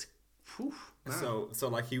 That's... So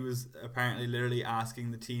like he was apparently literally asking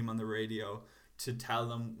the team on the radio to tell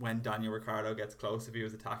them when Daniel Ricciardo gets close if he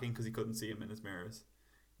was attacking because he couldn't see him in his mirrors.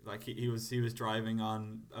 Like he was driving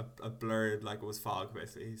on a blurred, like it was fog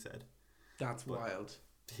basically, he said. But wild.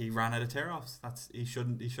 He ran out of tear-offs. He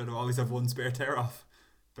should have always have one spare tear-off.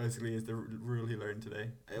 Basically, is the rule he learned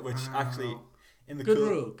today. Which actually, in the good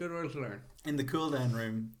rule to learn. In the cool down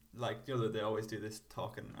room, like they always do this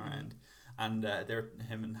talking around, and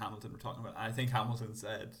him and Hamilton were talking about. I think Hamilton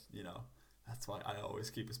said, that's why I always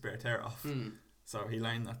keep a spare tear-off. So he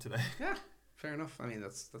learned that today. Yeah, fair enough. I mean,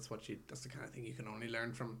 that's the kind of thing you can only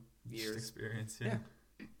learn from years experience. Yeah.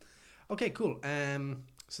 Okay, cool.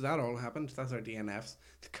 So that all happened. That's our DNFs.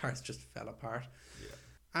 The cars just fell apart. Yeah.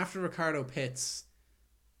 After Ricciardo pits,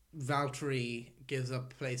 Valtteri gives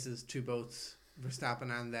up places to both Verstappen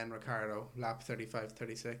and then Ricciardo, lap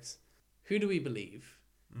 35-36. Who do we believe?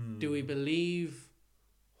 Do we believe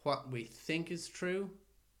what we think is true,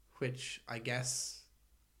 which I guess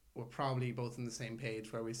we're probably both on the same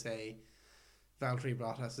page where we say Valtteri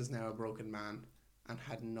Bottas is now a broken man and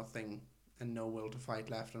had nothing and no will to fight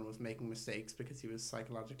left and was making mistakes because he was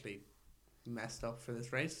psychologically messed up for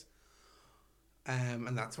this race,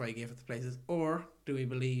 and that's why he gave it the places? Or do we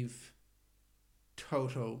believe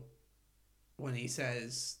Toto when he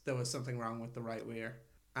says there was something wrong with the right rear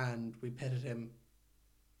and we pitted him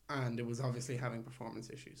and it was obviously having performance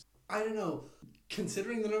issues? I don't know,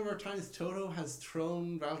 considering the number of times Toto has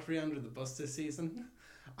thrown Valtteri under the bus this season,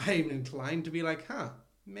 I'm inclined to be like,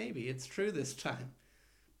 maybe it's true this time.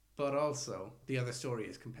 But also, the other story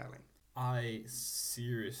is compelling. I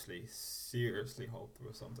seriously hope there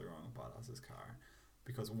was something wrong with Bottas's car,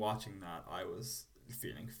 because watching that, I was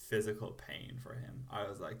feeling physical pain for him. I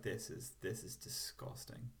was like, this is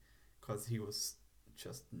disgusting, because he was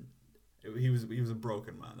a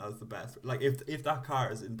broken man. That was the best. Like if that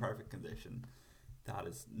car is in perfect condition, that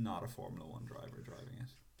is not a Formula 1 driver driving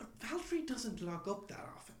it. But Valtteri doesn't lock up that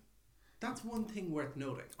often. That's one thing worth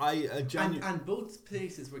noting. And both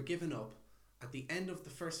places were given up at the end of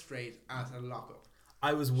the first straight at a lockup.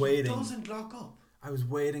 I was waiting. He doesn't lock up. I was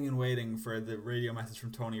waiting and waiting for the radio message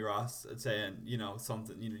from Tony Ross saying,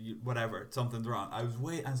 something, whatever, something's wrong. I was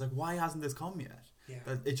waiting. I was like, why hasn't this come yet?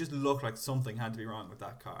 Yeah. It just looked like something had to be wrong with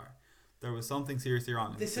that car. There was something seriously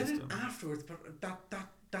wrong in They the said system. it afterwards, but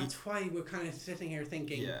that's why we're kind of sitting here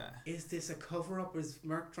thinking, Yeah. is this a cover-up? Is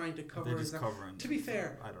Merck trying to cover? They're Is just that... covering. To be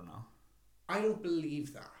fair, I don't know. I don't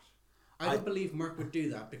believe that. I don't believe Merck would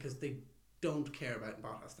do that because they don't care about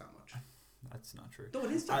Bottas that much. That's not true. No,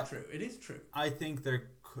 it is not true. It is true. I think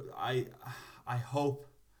there could. I hope,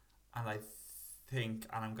 and I think,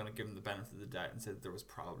 and I'm going to give them the benefit of the doubt and say that there was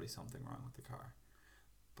probably something wrong with the car,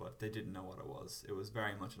 but they didn't know what it was. It was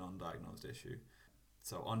very much an undiagnosed issue.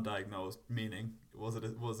 So undiagnosed meaning was it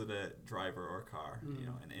a driver or car? You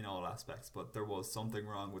know, in all aspects. But there was something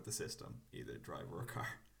wrong with the system, either driver or car.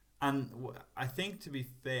 And I think, to be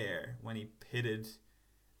fair, when he pitted,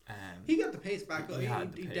 he got the pace back. He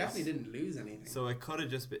had the He pace. definitely didn't lose anything. So it could have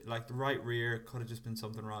just been like the right rear could have just been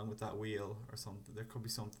something wrong with that wheel or something. There could be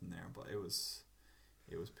something there, but it was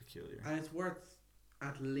peculiar. And it's worth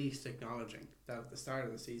at least acknowledging that at the start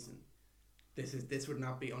of the season, this would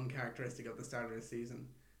not be uncharacteristic of the start of the season.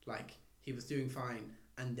 Like, he was doing fine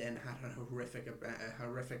and then had a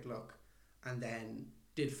horrific look, and then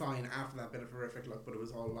did fine after that bit of horrific luck, but it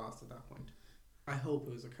was all lost at that point. I hope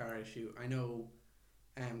it was a car issue. I know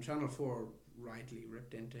Channel 4 rightly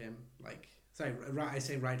ripped into him. I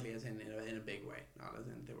say rightly as in a big way, not as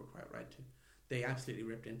in they were quite right to. They absolutely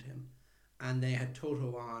ripped into him. And they had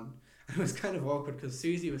Toto on. And it was kind of awkward because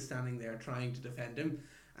Susie was standing there trying to defend him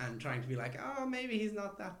and trying to be like, oh, maybe he's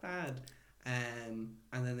not that bad. And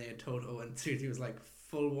then they had Toto, and Susie was like,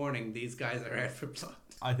 full warning, these guys are out for blood.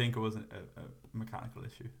 I think it was a mechanical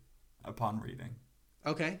issue upon reading.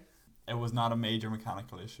 Okay. It was not a major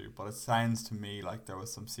mechanical issue, but it sounds to me like there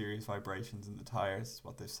was some serious vibrations in the tyres, is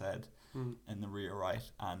what they've said, in the rear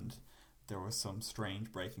right, and there was some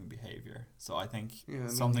strange braking behaviour. So I think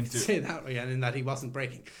something to say that way, and in that he wasn't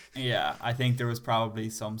braking. Yeah, I think there was probably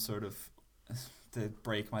some sort of, the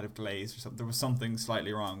brake might have glazed or something. There was something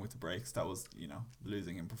slightly wrong with the brakes that was,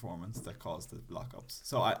 losing in performance that caused the lockups.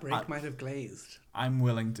 So brake might have glazed. I'm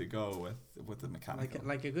willing to go with the mechanical.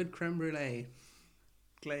 Like a good creme brulee,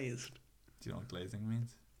 glazed. Do you know what glazing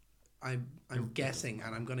means? I'm guessing,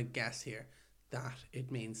 and I'm going to guess here, that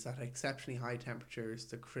it means that at exceptionally high temperatures,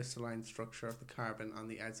 the crystalline structure of the carbon on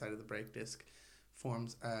the outside of the brake disc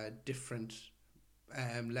forms a different,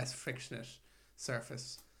 less frictionate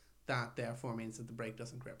surface. That therefore means that the brake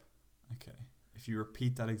doesn't grip. Okay. If you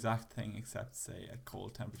repeat that exact thing, except say at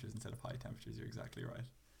cold temperatures instead of high temperatures, you're exactly right.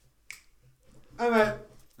 I'm out.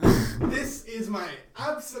 This is my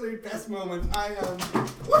absolute best moment. I am.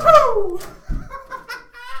 Woohoo!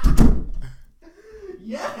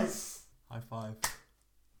 Yes. High five.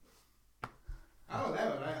 I'll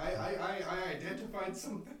allow it. I identified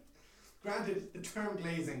something. Granted, the term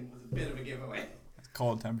glazing was a bit of a giveaway. It's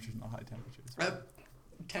cold temperatures, not high temperatures.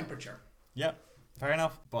 Temperature. Yeah, fair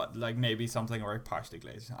enough. But maybe something very partially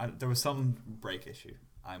glazed. There was some brake issue.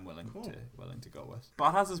 I'm willing to go with.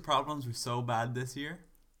 Bottas's problems were so bad this year.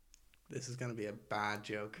 This is going to be a bad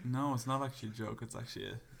joke. No, it's not actually a joke. It's actually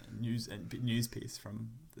a news piece from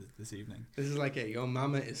this evening. This is like your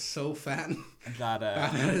mama is so fat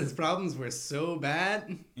that his problems were so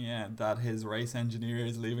bad. Yeah, that his race engineer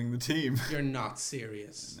is leaving the team. You're not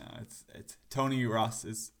serious. No, it's Tony Ross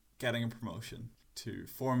is getting a promotion to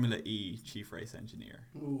Formula E chief race engineer.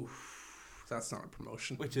 Oof, that's not a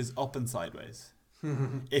promotion. Which is up and sideways.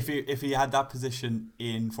 If he had that position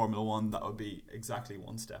in Formula 1, that would be exactly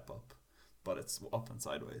one step up. But it's up and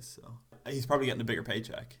sideways, so he's probably getting a bigger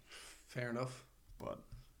paycheck. Fair enough. But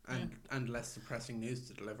and less depressing news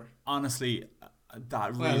to deliver. Honestly,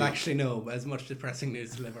 that really... Well, actually, no. As much depressing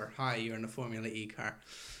news to deliver. Hi, you're in a Formula E car.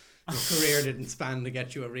 Your career didn't span to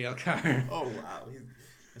get you a real car. Oh, wow.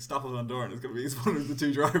 Stoffel Van Dorn is going to be one of the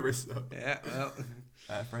two drivers. So. Yeah, well...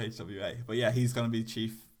 for HWA. But yeah, he's going to be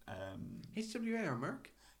chief... HWA or Merck?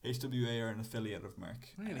 HWA are an affiliate of Merck.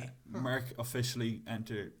 Really? Merck officially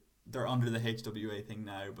entered... They're under the HWA thing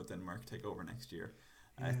now, but then Merck take over next year.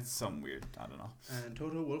 It's some weird, I don't know. And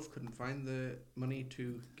Toto Wolff couldn't find the money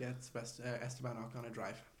to get Esteban Ocon a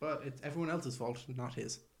drive. But it's everyone else's fault, not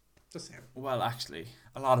his. Just saying. Well, actually,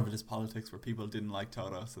 a lot of it is politics where people didn't like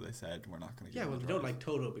Toto, so they said, we're not going to give him a they drive. don't like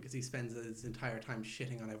Toto because he spends his entire time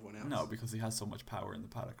shitting on everyone else. No, because he has so much power in the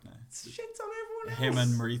paddock now. Shits on everyone else. Him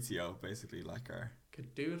and Maurizio, basically,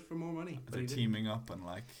 could do it for more money. They're teaming up and,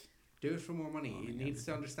 do it for more money. He needs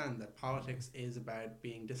to understand that politics is about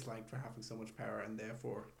being disliked for having so much power, and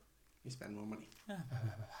therefore you spend more money.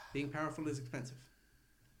 Being powerful is expensive.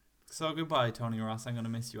 So goodbye, Tony Ross. I'm going to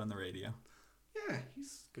miss you on the radio. Yeah,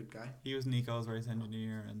 he's a good guy. He was Nico's race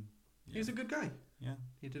engineer, and he was a good guy. Yeah,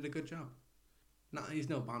 he did a good job. No, he's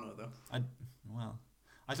no Bono though. I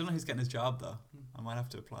don't know who's getting his job though. I might have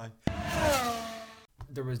to apply.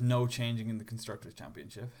 There was no changing in the Constructors'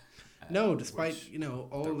 Championship. No, despite, which-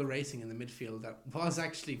 all the racing in the midfield that was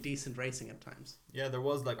actually decent racing at times. Yeah, there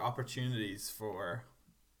was like opportunities for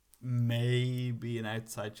maybe an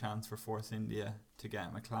outside chance for Force India to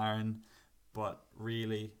get McLaren, but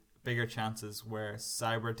really bigger chances were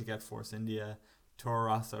Sauber to get Force India, Toro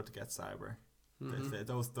Rosso to get Sauber. Mhm.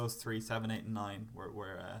 Those 3, 7, 8, and 9 were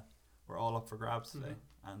all up for grabs today,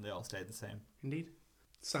 and they all stayed the same. Indeed.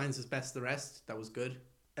 Sainz was best of the rest. That was good.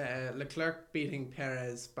 Leclerc beating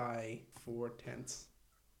Perez by 4/10.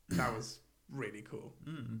 That was really cool.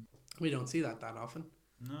 We don't see that often.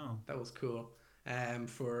 No. That was cool.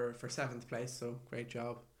 For 7th place, so great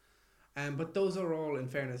job. But those are all, in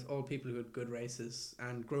fairness, all people who had good races.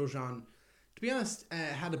 And Grosjean, to be honest,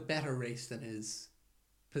 had a better race than his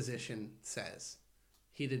position says.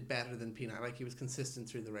 He did better than P9. Like, he was consistent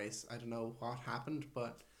through the race. I don't know what happened,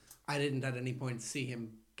 but I didn't at any point see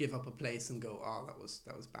him give up a place and go, oh, that was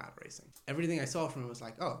bad racing. Everything I saw from him was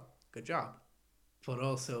like, oh, good job. But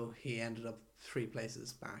also, he ended up 3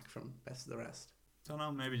 places back from best of the rest. Don't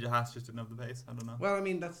know. Maybe Haas just didn't have the pace. I don't know. Well, I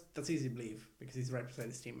mean, that's easy to believe because he's right beside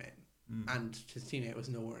his teammate. Mm. And his teammate was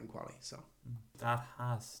nowhere in quali, so. That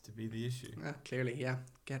has to be the issue. Clearly, yeah.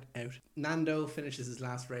 Get out. Nando finishes his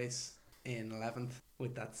last race in 11th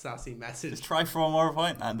with that sassy message. Just try for one more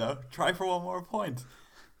point, Nando. Try for one more point.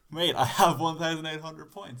 Mate, I have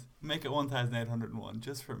 1,800 points. Make it 1,801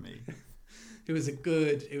 just for me. It was a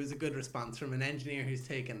good response from an engineer who's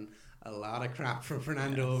taken a lot of crap from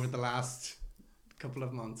Fernando over the last couple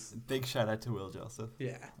of months. Big shout out to Will Joseph.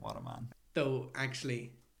 Yeah. What a man. Though,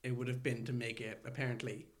 actually, it would have been to make it,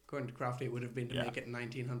 apparently, according to Crofty, it would have been to make it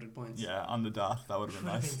 1,900 points. Yeah, on the dot. That would have been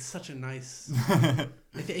Would have nice. been such a nice...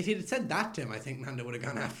 if he'd had said that to him, I think Nando would have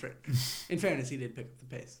gone after it. In fairness, he did pick up the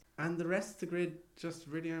pace. And the rest of the grid just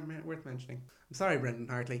really aren't worth mentioning. I'm sorry, Brendan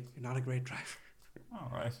Hartley. You're not a great driver.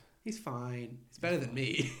 All right. He's fine. He's better than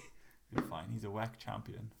me. He's fine. He's a WEC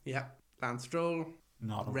champion. Yeah. Lance Stroll,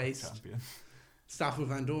 Not a Raced. WEC champion. Stoffel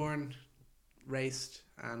Van Dorn raced,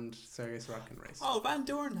 and Sergei Sorokin raced. Oh, Van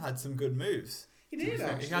Dorn had some good moves. He did,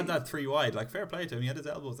 actually. He had that 3 wide. Like, fair play to him. He had his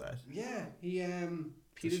elbows out. Yeah, he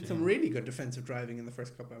It's a did some shame. really good defensive driving in the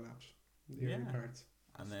first couple of laps. The early Yeah. parts.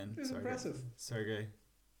 And then It was impressive. Sergey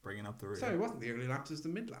bringing up the rear. Sorry, it wasn't the early laps, it was the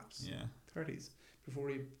mid laps. Yeah. 30s, before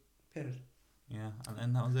he pitted. Yeah. And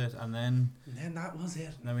then that was it. And then That was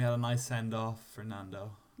it. we had a nice send off for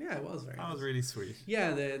Nando. Yeah, it was very That nice. was really sweet.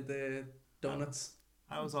 Yeah, the donuts.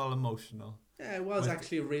 I was all emotional. Yeah, it was With-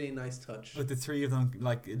 actually a really nice touch. With the 3 of them,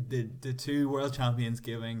 like the 2 world champions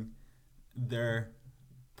giving their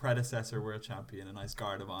predecessor world champion a nice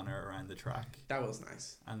guard of honor around the track. That was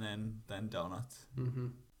nice. And then donuts. Mm-hmm.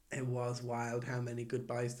 It was wild how many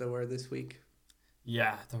goodbyes there were this week.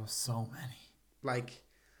 Yeah, there were so many. Like,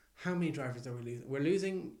 how many drivers are we losing? We're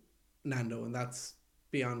losing Nando, and that's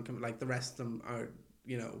beyond, like, the rest of them are,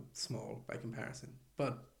 small by comparison.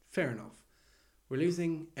 But fair enough. We're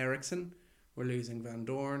losing Ericsson, we're losing Van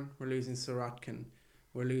Dorn, we're losing Sorokin,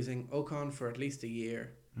 we're losing Ocon for at least a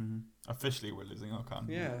year. Mm-hmm. Officially, we're losing Ocon.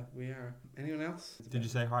 Yeah, we are. Anyone else? Did you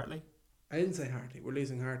say Hartley? I didn't say Hartley. We're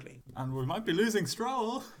losing Hartley. And we might be losing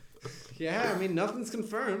Stroll. Yeah, I mean, nothing's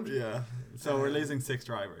confirmed. Yeah. So we're losing 6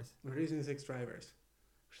 drivers. We're losing 6 drivers,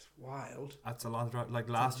 which is wild. That's a lot of drivers. Like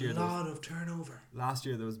last year, a lot of turnover.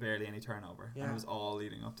 there was barely any turnover. Yeah. And it was all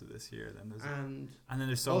leading up to this year. Then there's And then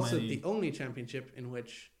there's so also many. the only championship in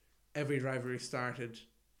which every driver who started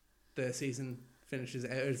the season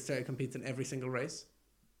competes in every single race.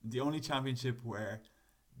 The only championship where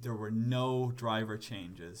there were no driver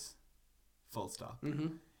changes, full stop.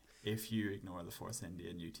 Mm-hmm. If you ignore the Force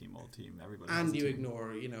India, new team, old team, everybody. has And a you team.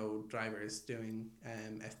 ignore, drivers doing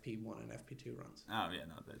FP1 and FP2 runs. Oh yeah,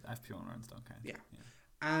 no, the FP1 runs don't count. Yeah.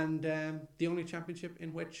 And the only championship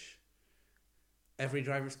in which every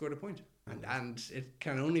driver scored a point. And it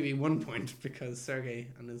can only be 1 point because Sergey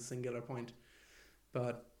and his singular point.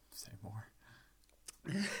 But Say more.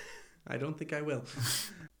 I don't think I will.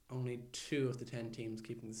 Only 2 of the 10 teams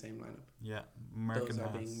keeping the same lineup. Yeah, Merck Those and are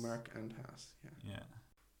Haas. being Merck and Haas. Yeah. Yeah.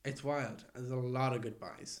 It's wild. There's a lot of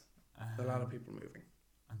goodbyes. A lot of people moving.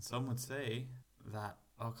 And some would say that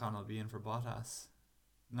Ocon will be in for Bottas.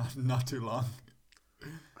 Not too long.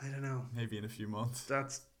 I don't know. Maybe in a few months.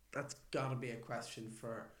 That's got to be a question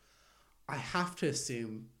for... I have to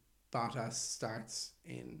assume Bottas starts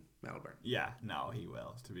in Melbourne. Yeah, no, he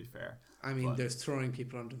will, to be fair. I mean, But- there's throwing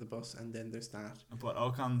people under the bus, and then there's that. But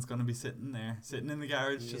Ocon's going to be sitting there, sitting in the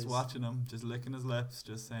garage, He just is. watching him, just licking his lips,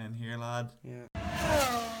 just saying, here, lad. Yeah.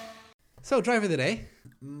 So, driver of the day.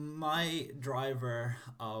 My driver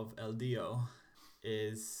of El Dio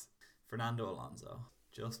is Fernando Alonso,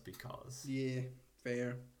 just because. Yeah.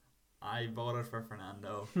 Fair. I voted for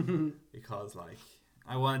Fernando because, like,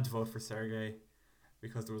 I wanted to vote for Sergey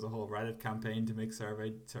because there was a whole Reddit campaign to make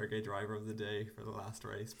Sergey driver of the day for the last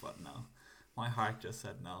race, but no. My heart just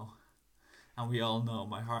said no. And we all know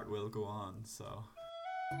my heart will go on, so...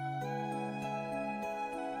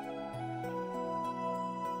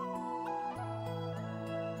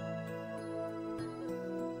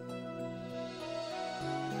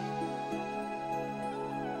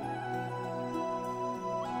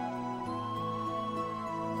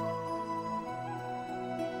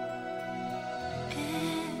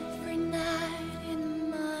 Every night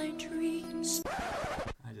in my dreams.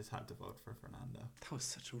 I just had to vote for Fernando. That was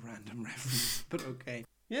such a random reference, but okay.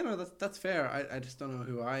 Yeah, no, that's fair. I just don't know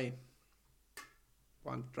who I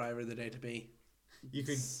want driver of the day to be. You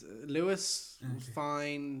could... Lewis was Okay.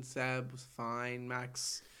 fine. Seb was fine.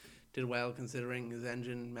 Max did well considering his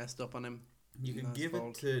engine messed up on him. You can Not his give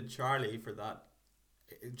fault. it to Charlie for that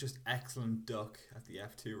just excellent duck at the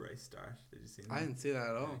F2 race start. Did you see that? I didn't see that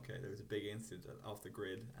at all. Okay, there was a big incident off the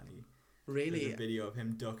grid, and there's Really, a video of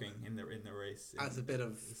him ducking in the race. as a bit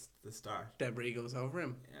of the start. debris goes over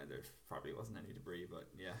him. Yeah, there probably wasn't any debris, but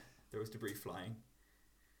yeah, there was debris flying.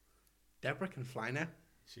 Deborah can fly now.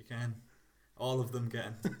 She can. All of them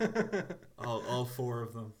can. all four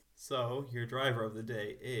of them. So your driver of the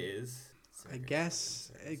day is. I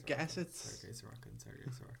guess it's. Sergey Sorokin.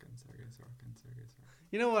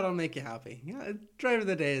 You know what? I'll make you happy. Yeah, driver of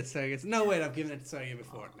the day is Sergey. No, wait, I've given it to Sergey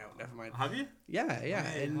before. No, never mind. Have you? Yeah,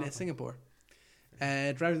 yeah, in have. Singapore.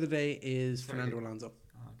 Driver of the day is Sergey. Fernando Alonso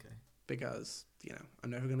Okay. because I'm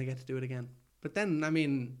never going to get to do it again. But then, I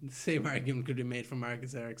mean, the same argument could be made for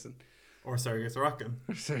Marcus Ericsson Or Sergey Sorokin.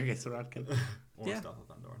 or Sergey Sorokin Or Yeah. Stoffel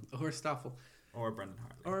Van Dorn. or Stoffel Or Brendan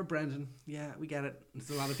Hartley. or Brendan. Yeah, we get it. There's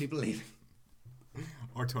a lot of people leaving.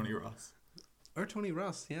 Or Tony Ross. Or Tony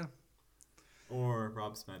Ross, yeah. Or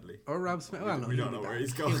Rob Smedley. Or Rob Smith. We Well, don't- no, we he'll don't be know where back.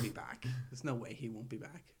 he's going. He'll be back. There's no way he won't be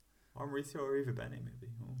back. Or Mauricio Arrivabene, maybe.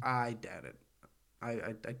 Oh, I doubt it.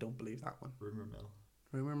 I don't believe that one. rumor mill.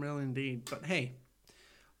 Rumor mill indeed. But hey,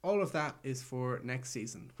 all of that is for next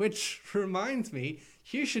season. Which reminds me,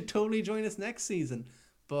 you should totally join us next season.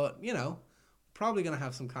 But, probably going to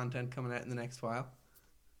have some content coming out in the next while.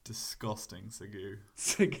 Disgusting, Sagoo.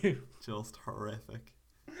 Sagoo. Just horrific.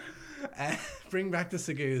 Bring back the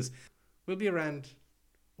Sagoos. We'll be around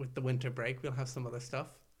with the winter break. We'll have some other stuff.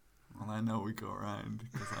 Well, I know we go around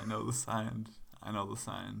because I know the sound. I know the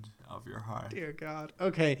sound of your heart. Dear God.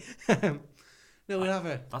 Okay. No, we'll have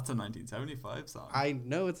a... That's a 1975 song. I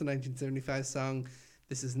know it's a 1975 song.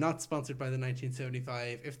 This is not sponsored by the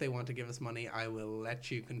 1975. If they want to give us money, I will let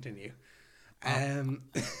you continue.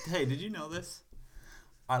 Hey, did you know this?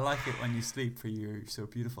 I like it when you sleep, for you're so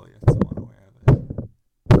beautiful, yet so unaware of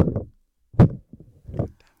it.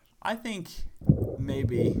 I think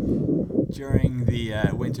maybe during the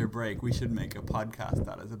winter break we should make a podcast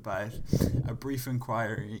that is about a brief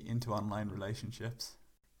inquiry into online relationships.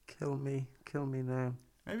 Kill me now.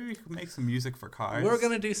 Maybe we could make some music for cars. We're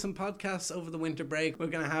going to do some podcasts over the winter break. We're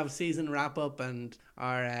going to have season wrap up and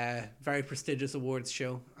our very prestigious awards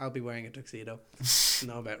show. I'll be wearing a tuxedo.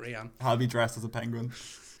 Know about Rian. I'll be dressed as a penguin.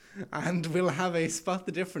 And we'll have a spot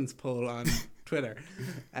the difference poll on Twitter.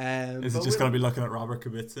 Is it just going to be looking at Robert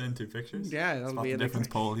Kubica in two pictures? Yeah, that'll Spot be the it. difference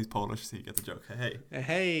poll. He's Polish, so you get the joke. Hey,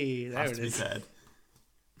 Hey, there has it to be is. said.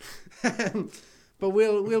 But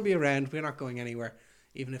we'll be around. We're not going anywhere,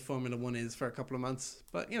 even if Formula 1 is for a couple of months.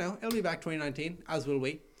 But, it'll be back 2019, as will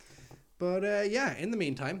we. But, in the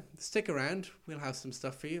meantime, stick around. We'll have some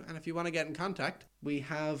stuff for you. And if you want to get in contact, we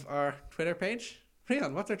have our Twitter page.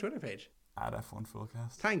 Rian, what's our Twitter page? At F1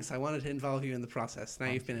 Fullcast. Thanks. I wanted to involve you in the process. Now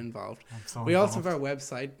you've been involved. I'm so We also have involved. our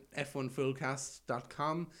website,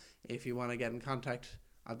 f1fullcast.com. If you want to get in contact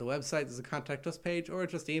at the website, there's a contact us page, or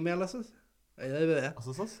just email us.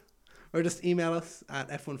 What's this? Or just email us at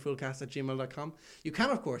f1fullcast@gmail.com. You can,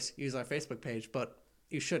 of course, use our Facebook page, but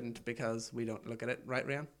you shouldn't because we don't look at it. Right,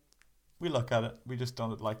 Rian? We look at it. We just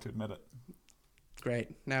don't like to admit it. Great.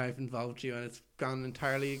 Now I've involved you and it's gone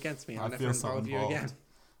entirely against me. I'll I never feel so involve you involved. again.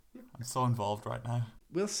 I'm so involved right now.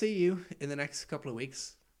 We'll see you in the next couple of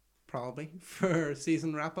weeks, probably, for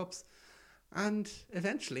season wrap-ups. And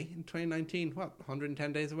eventually, in 2019,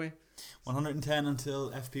 110 days away 110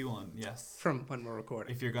 until FP1, yes. from when we're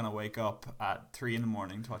recording. If you're going to wake up at 3 in the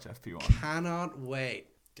morning to watch FP1, Cannot wait.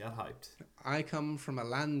 get hyped. I come from a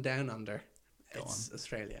land down under. Go It's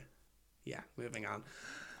Australia. Yeah, moving on.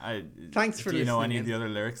 Thanks for Do you know any listening of the other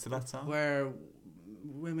lyrics to that song? Where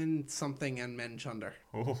women something and men chunder.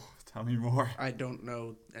 Oh, tell me more. I don't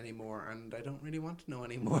know anymore, and I don't really want to know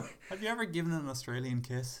anymore. Have you ever given an Australian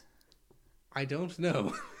kiss? I don't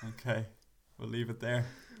know. Okay. We'll leave it there.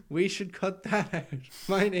 We should cut that out.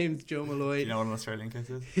 My name's Joe Malloy. Do you know what an Australian kiss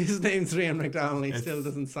is? His name's Rian McDonald. He It's- still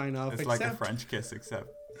doesn't sign off. It's except like a French kiss, except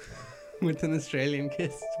with an Australian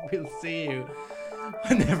kiss. We'll see you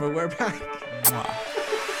whenever we're back. mwah.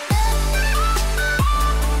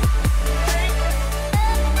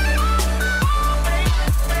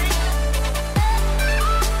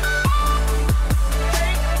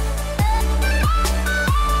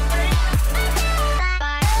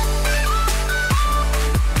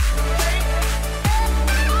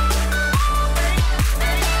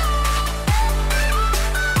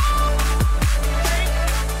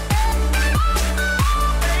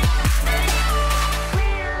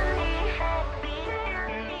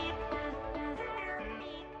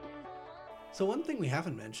 So one thing we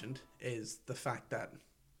haven't mentioned is the fact that,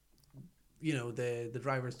 you know, the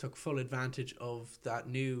drivers took full advantage of that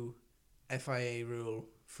new FIA rule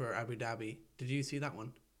for Abu Dhabi. Did you see that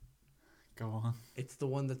one? Go on. It's the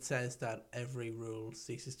one that says that every rule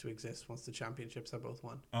ceases to exist once the championships are both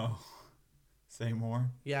won. Oh, say more.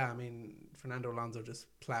 Yeah, I mean, Fernando Alonso just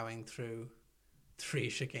ploughing through 3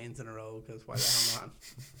 chicanes in a row because why the hell not?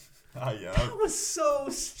 Ah, yeah. That was so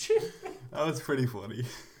stupid. That was pretty funny.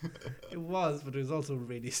 It was, but it was also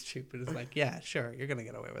really stupid. It's like, yeah, sure, you're going to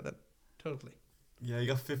get away with it. Totally. Yeah, you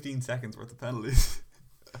got 15 seconds worth of penalties.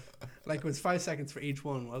 Like, it was 5 seconds for each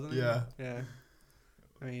one, wasn't it? Yeah. Yeah.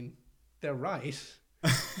 I mean, they're right.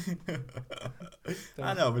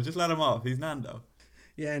 I know, but just let him off. He's Nando.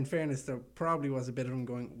 Yeah, in fairness, there probably was a bit of him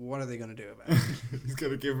going, what are they going to do about it? He's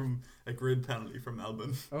going to give him a grid penalty from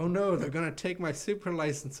Melbourne. Oh no, they're going to take my super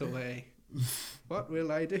license away. What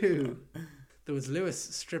will I do? There was Lewis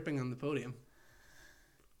stripping on the podium.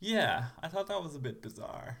 Yeah, I thought that was a bit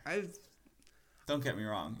bizarre. I Don't get me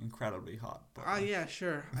wrong, incredibly hot. But yeah,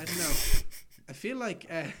 sure. I don't know. I feel like,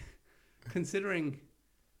 considering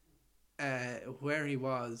where he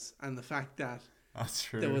was and the fact that that's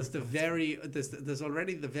true. there was there's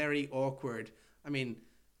already the very awkward. I mean,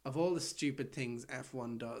 of all the stupid things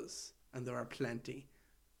F1 does, and there are plenty,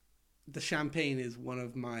 the champagne is one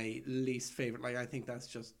of my least favorite. Like, I think that's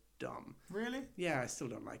just dumb. Really? Yeah, I still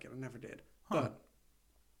don't like it. I never did. Huh. But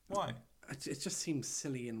Why? it just seems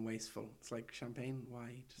silly and wasteful. It's like, champagne?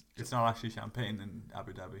 Why? It's not actually champagne in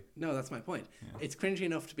Abu Dhabi. No, that's my point. Yeah. It's cringy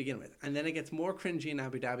enough to begin with. And then it gets more cringy in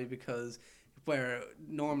Abu Dhabi because where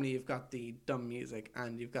normally you've got the dumb music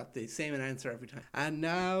and you've got the same announcer every time. And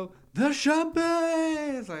now the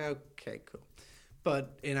champagne! It's like, okay, cool.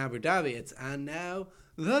 But in Abu Dhabi, it's, and now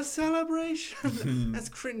the celebration! That's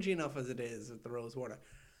cringy enough as it is with the rose water.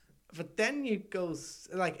 But then you go,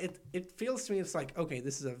 like, it feels to me, it's like, okay,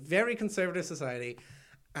 this is a very conservative society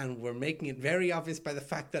and we're making it very obvious by the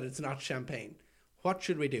fact that it's not champagne. What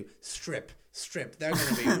should we do? Strip. They're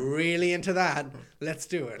going to be really into that. Let's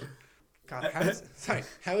do it. God,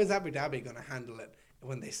 how is Abu Dhabi going to handle it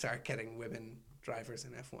when they start getting women drivers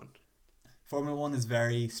in F1? Formula One is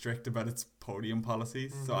very strict about its podium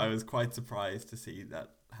policies, so I was quite surprised to see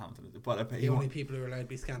that Hamilton. But The only people who are allowed to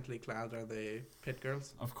be scantily clad are the pit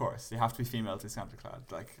girls. of course, they have to be female to Santa Claus.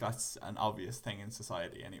 Like, that's an obvious thing in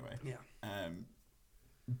society anyway. Yeah.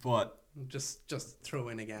 But Just throw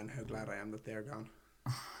in again how glad I am that they're gone.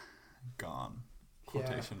 gone.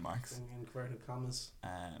 Quotation marks. In inverted commas.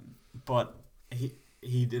 But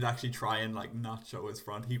he did actually try and like not show his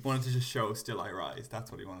front. He wanted to just show Still I Rise. That's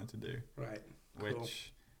what he wanted to do. Right. Which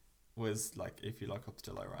Cool. was like, if you look up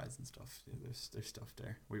Still I Rise and stuff, yeah, there's stuff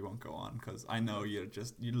there. We won't go on because I know you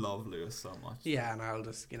love Lewis so much. Yeah, and I'll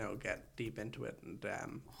just, get deep into it. And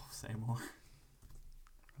Say more.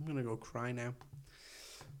 I'm going to go cry now.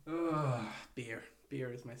 Ugh, beer.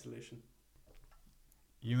 Beer is my solution.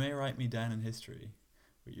 You may write me down in history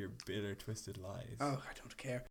with your bitter, twisted lies. Oh, I don't care.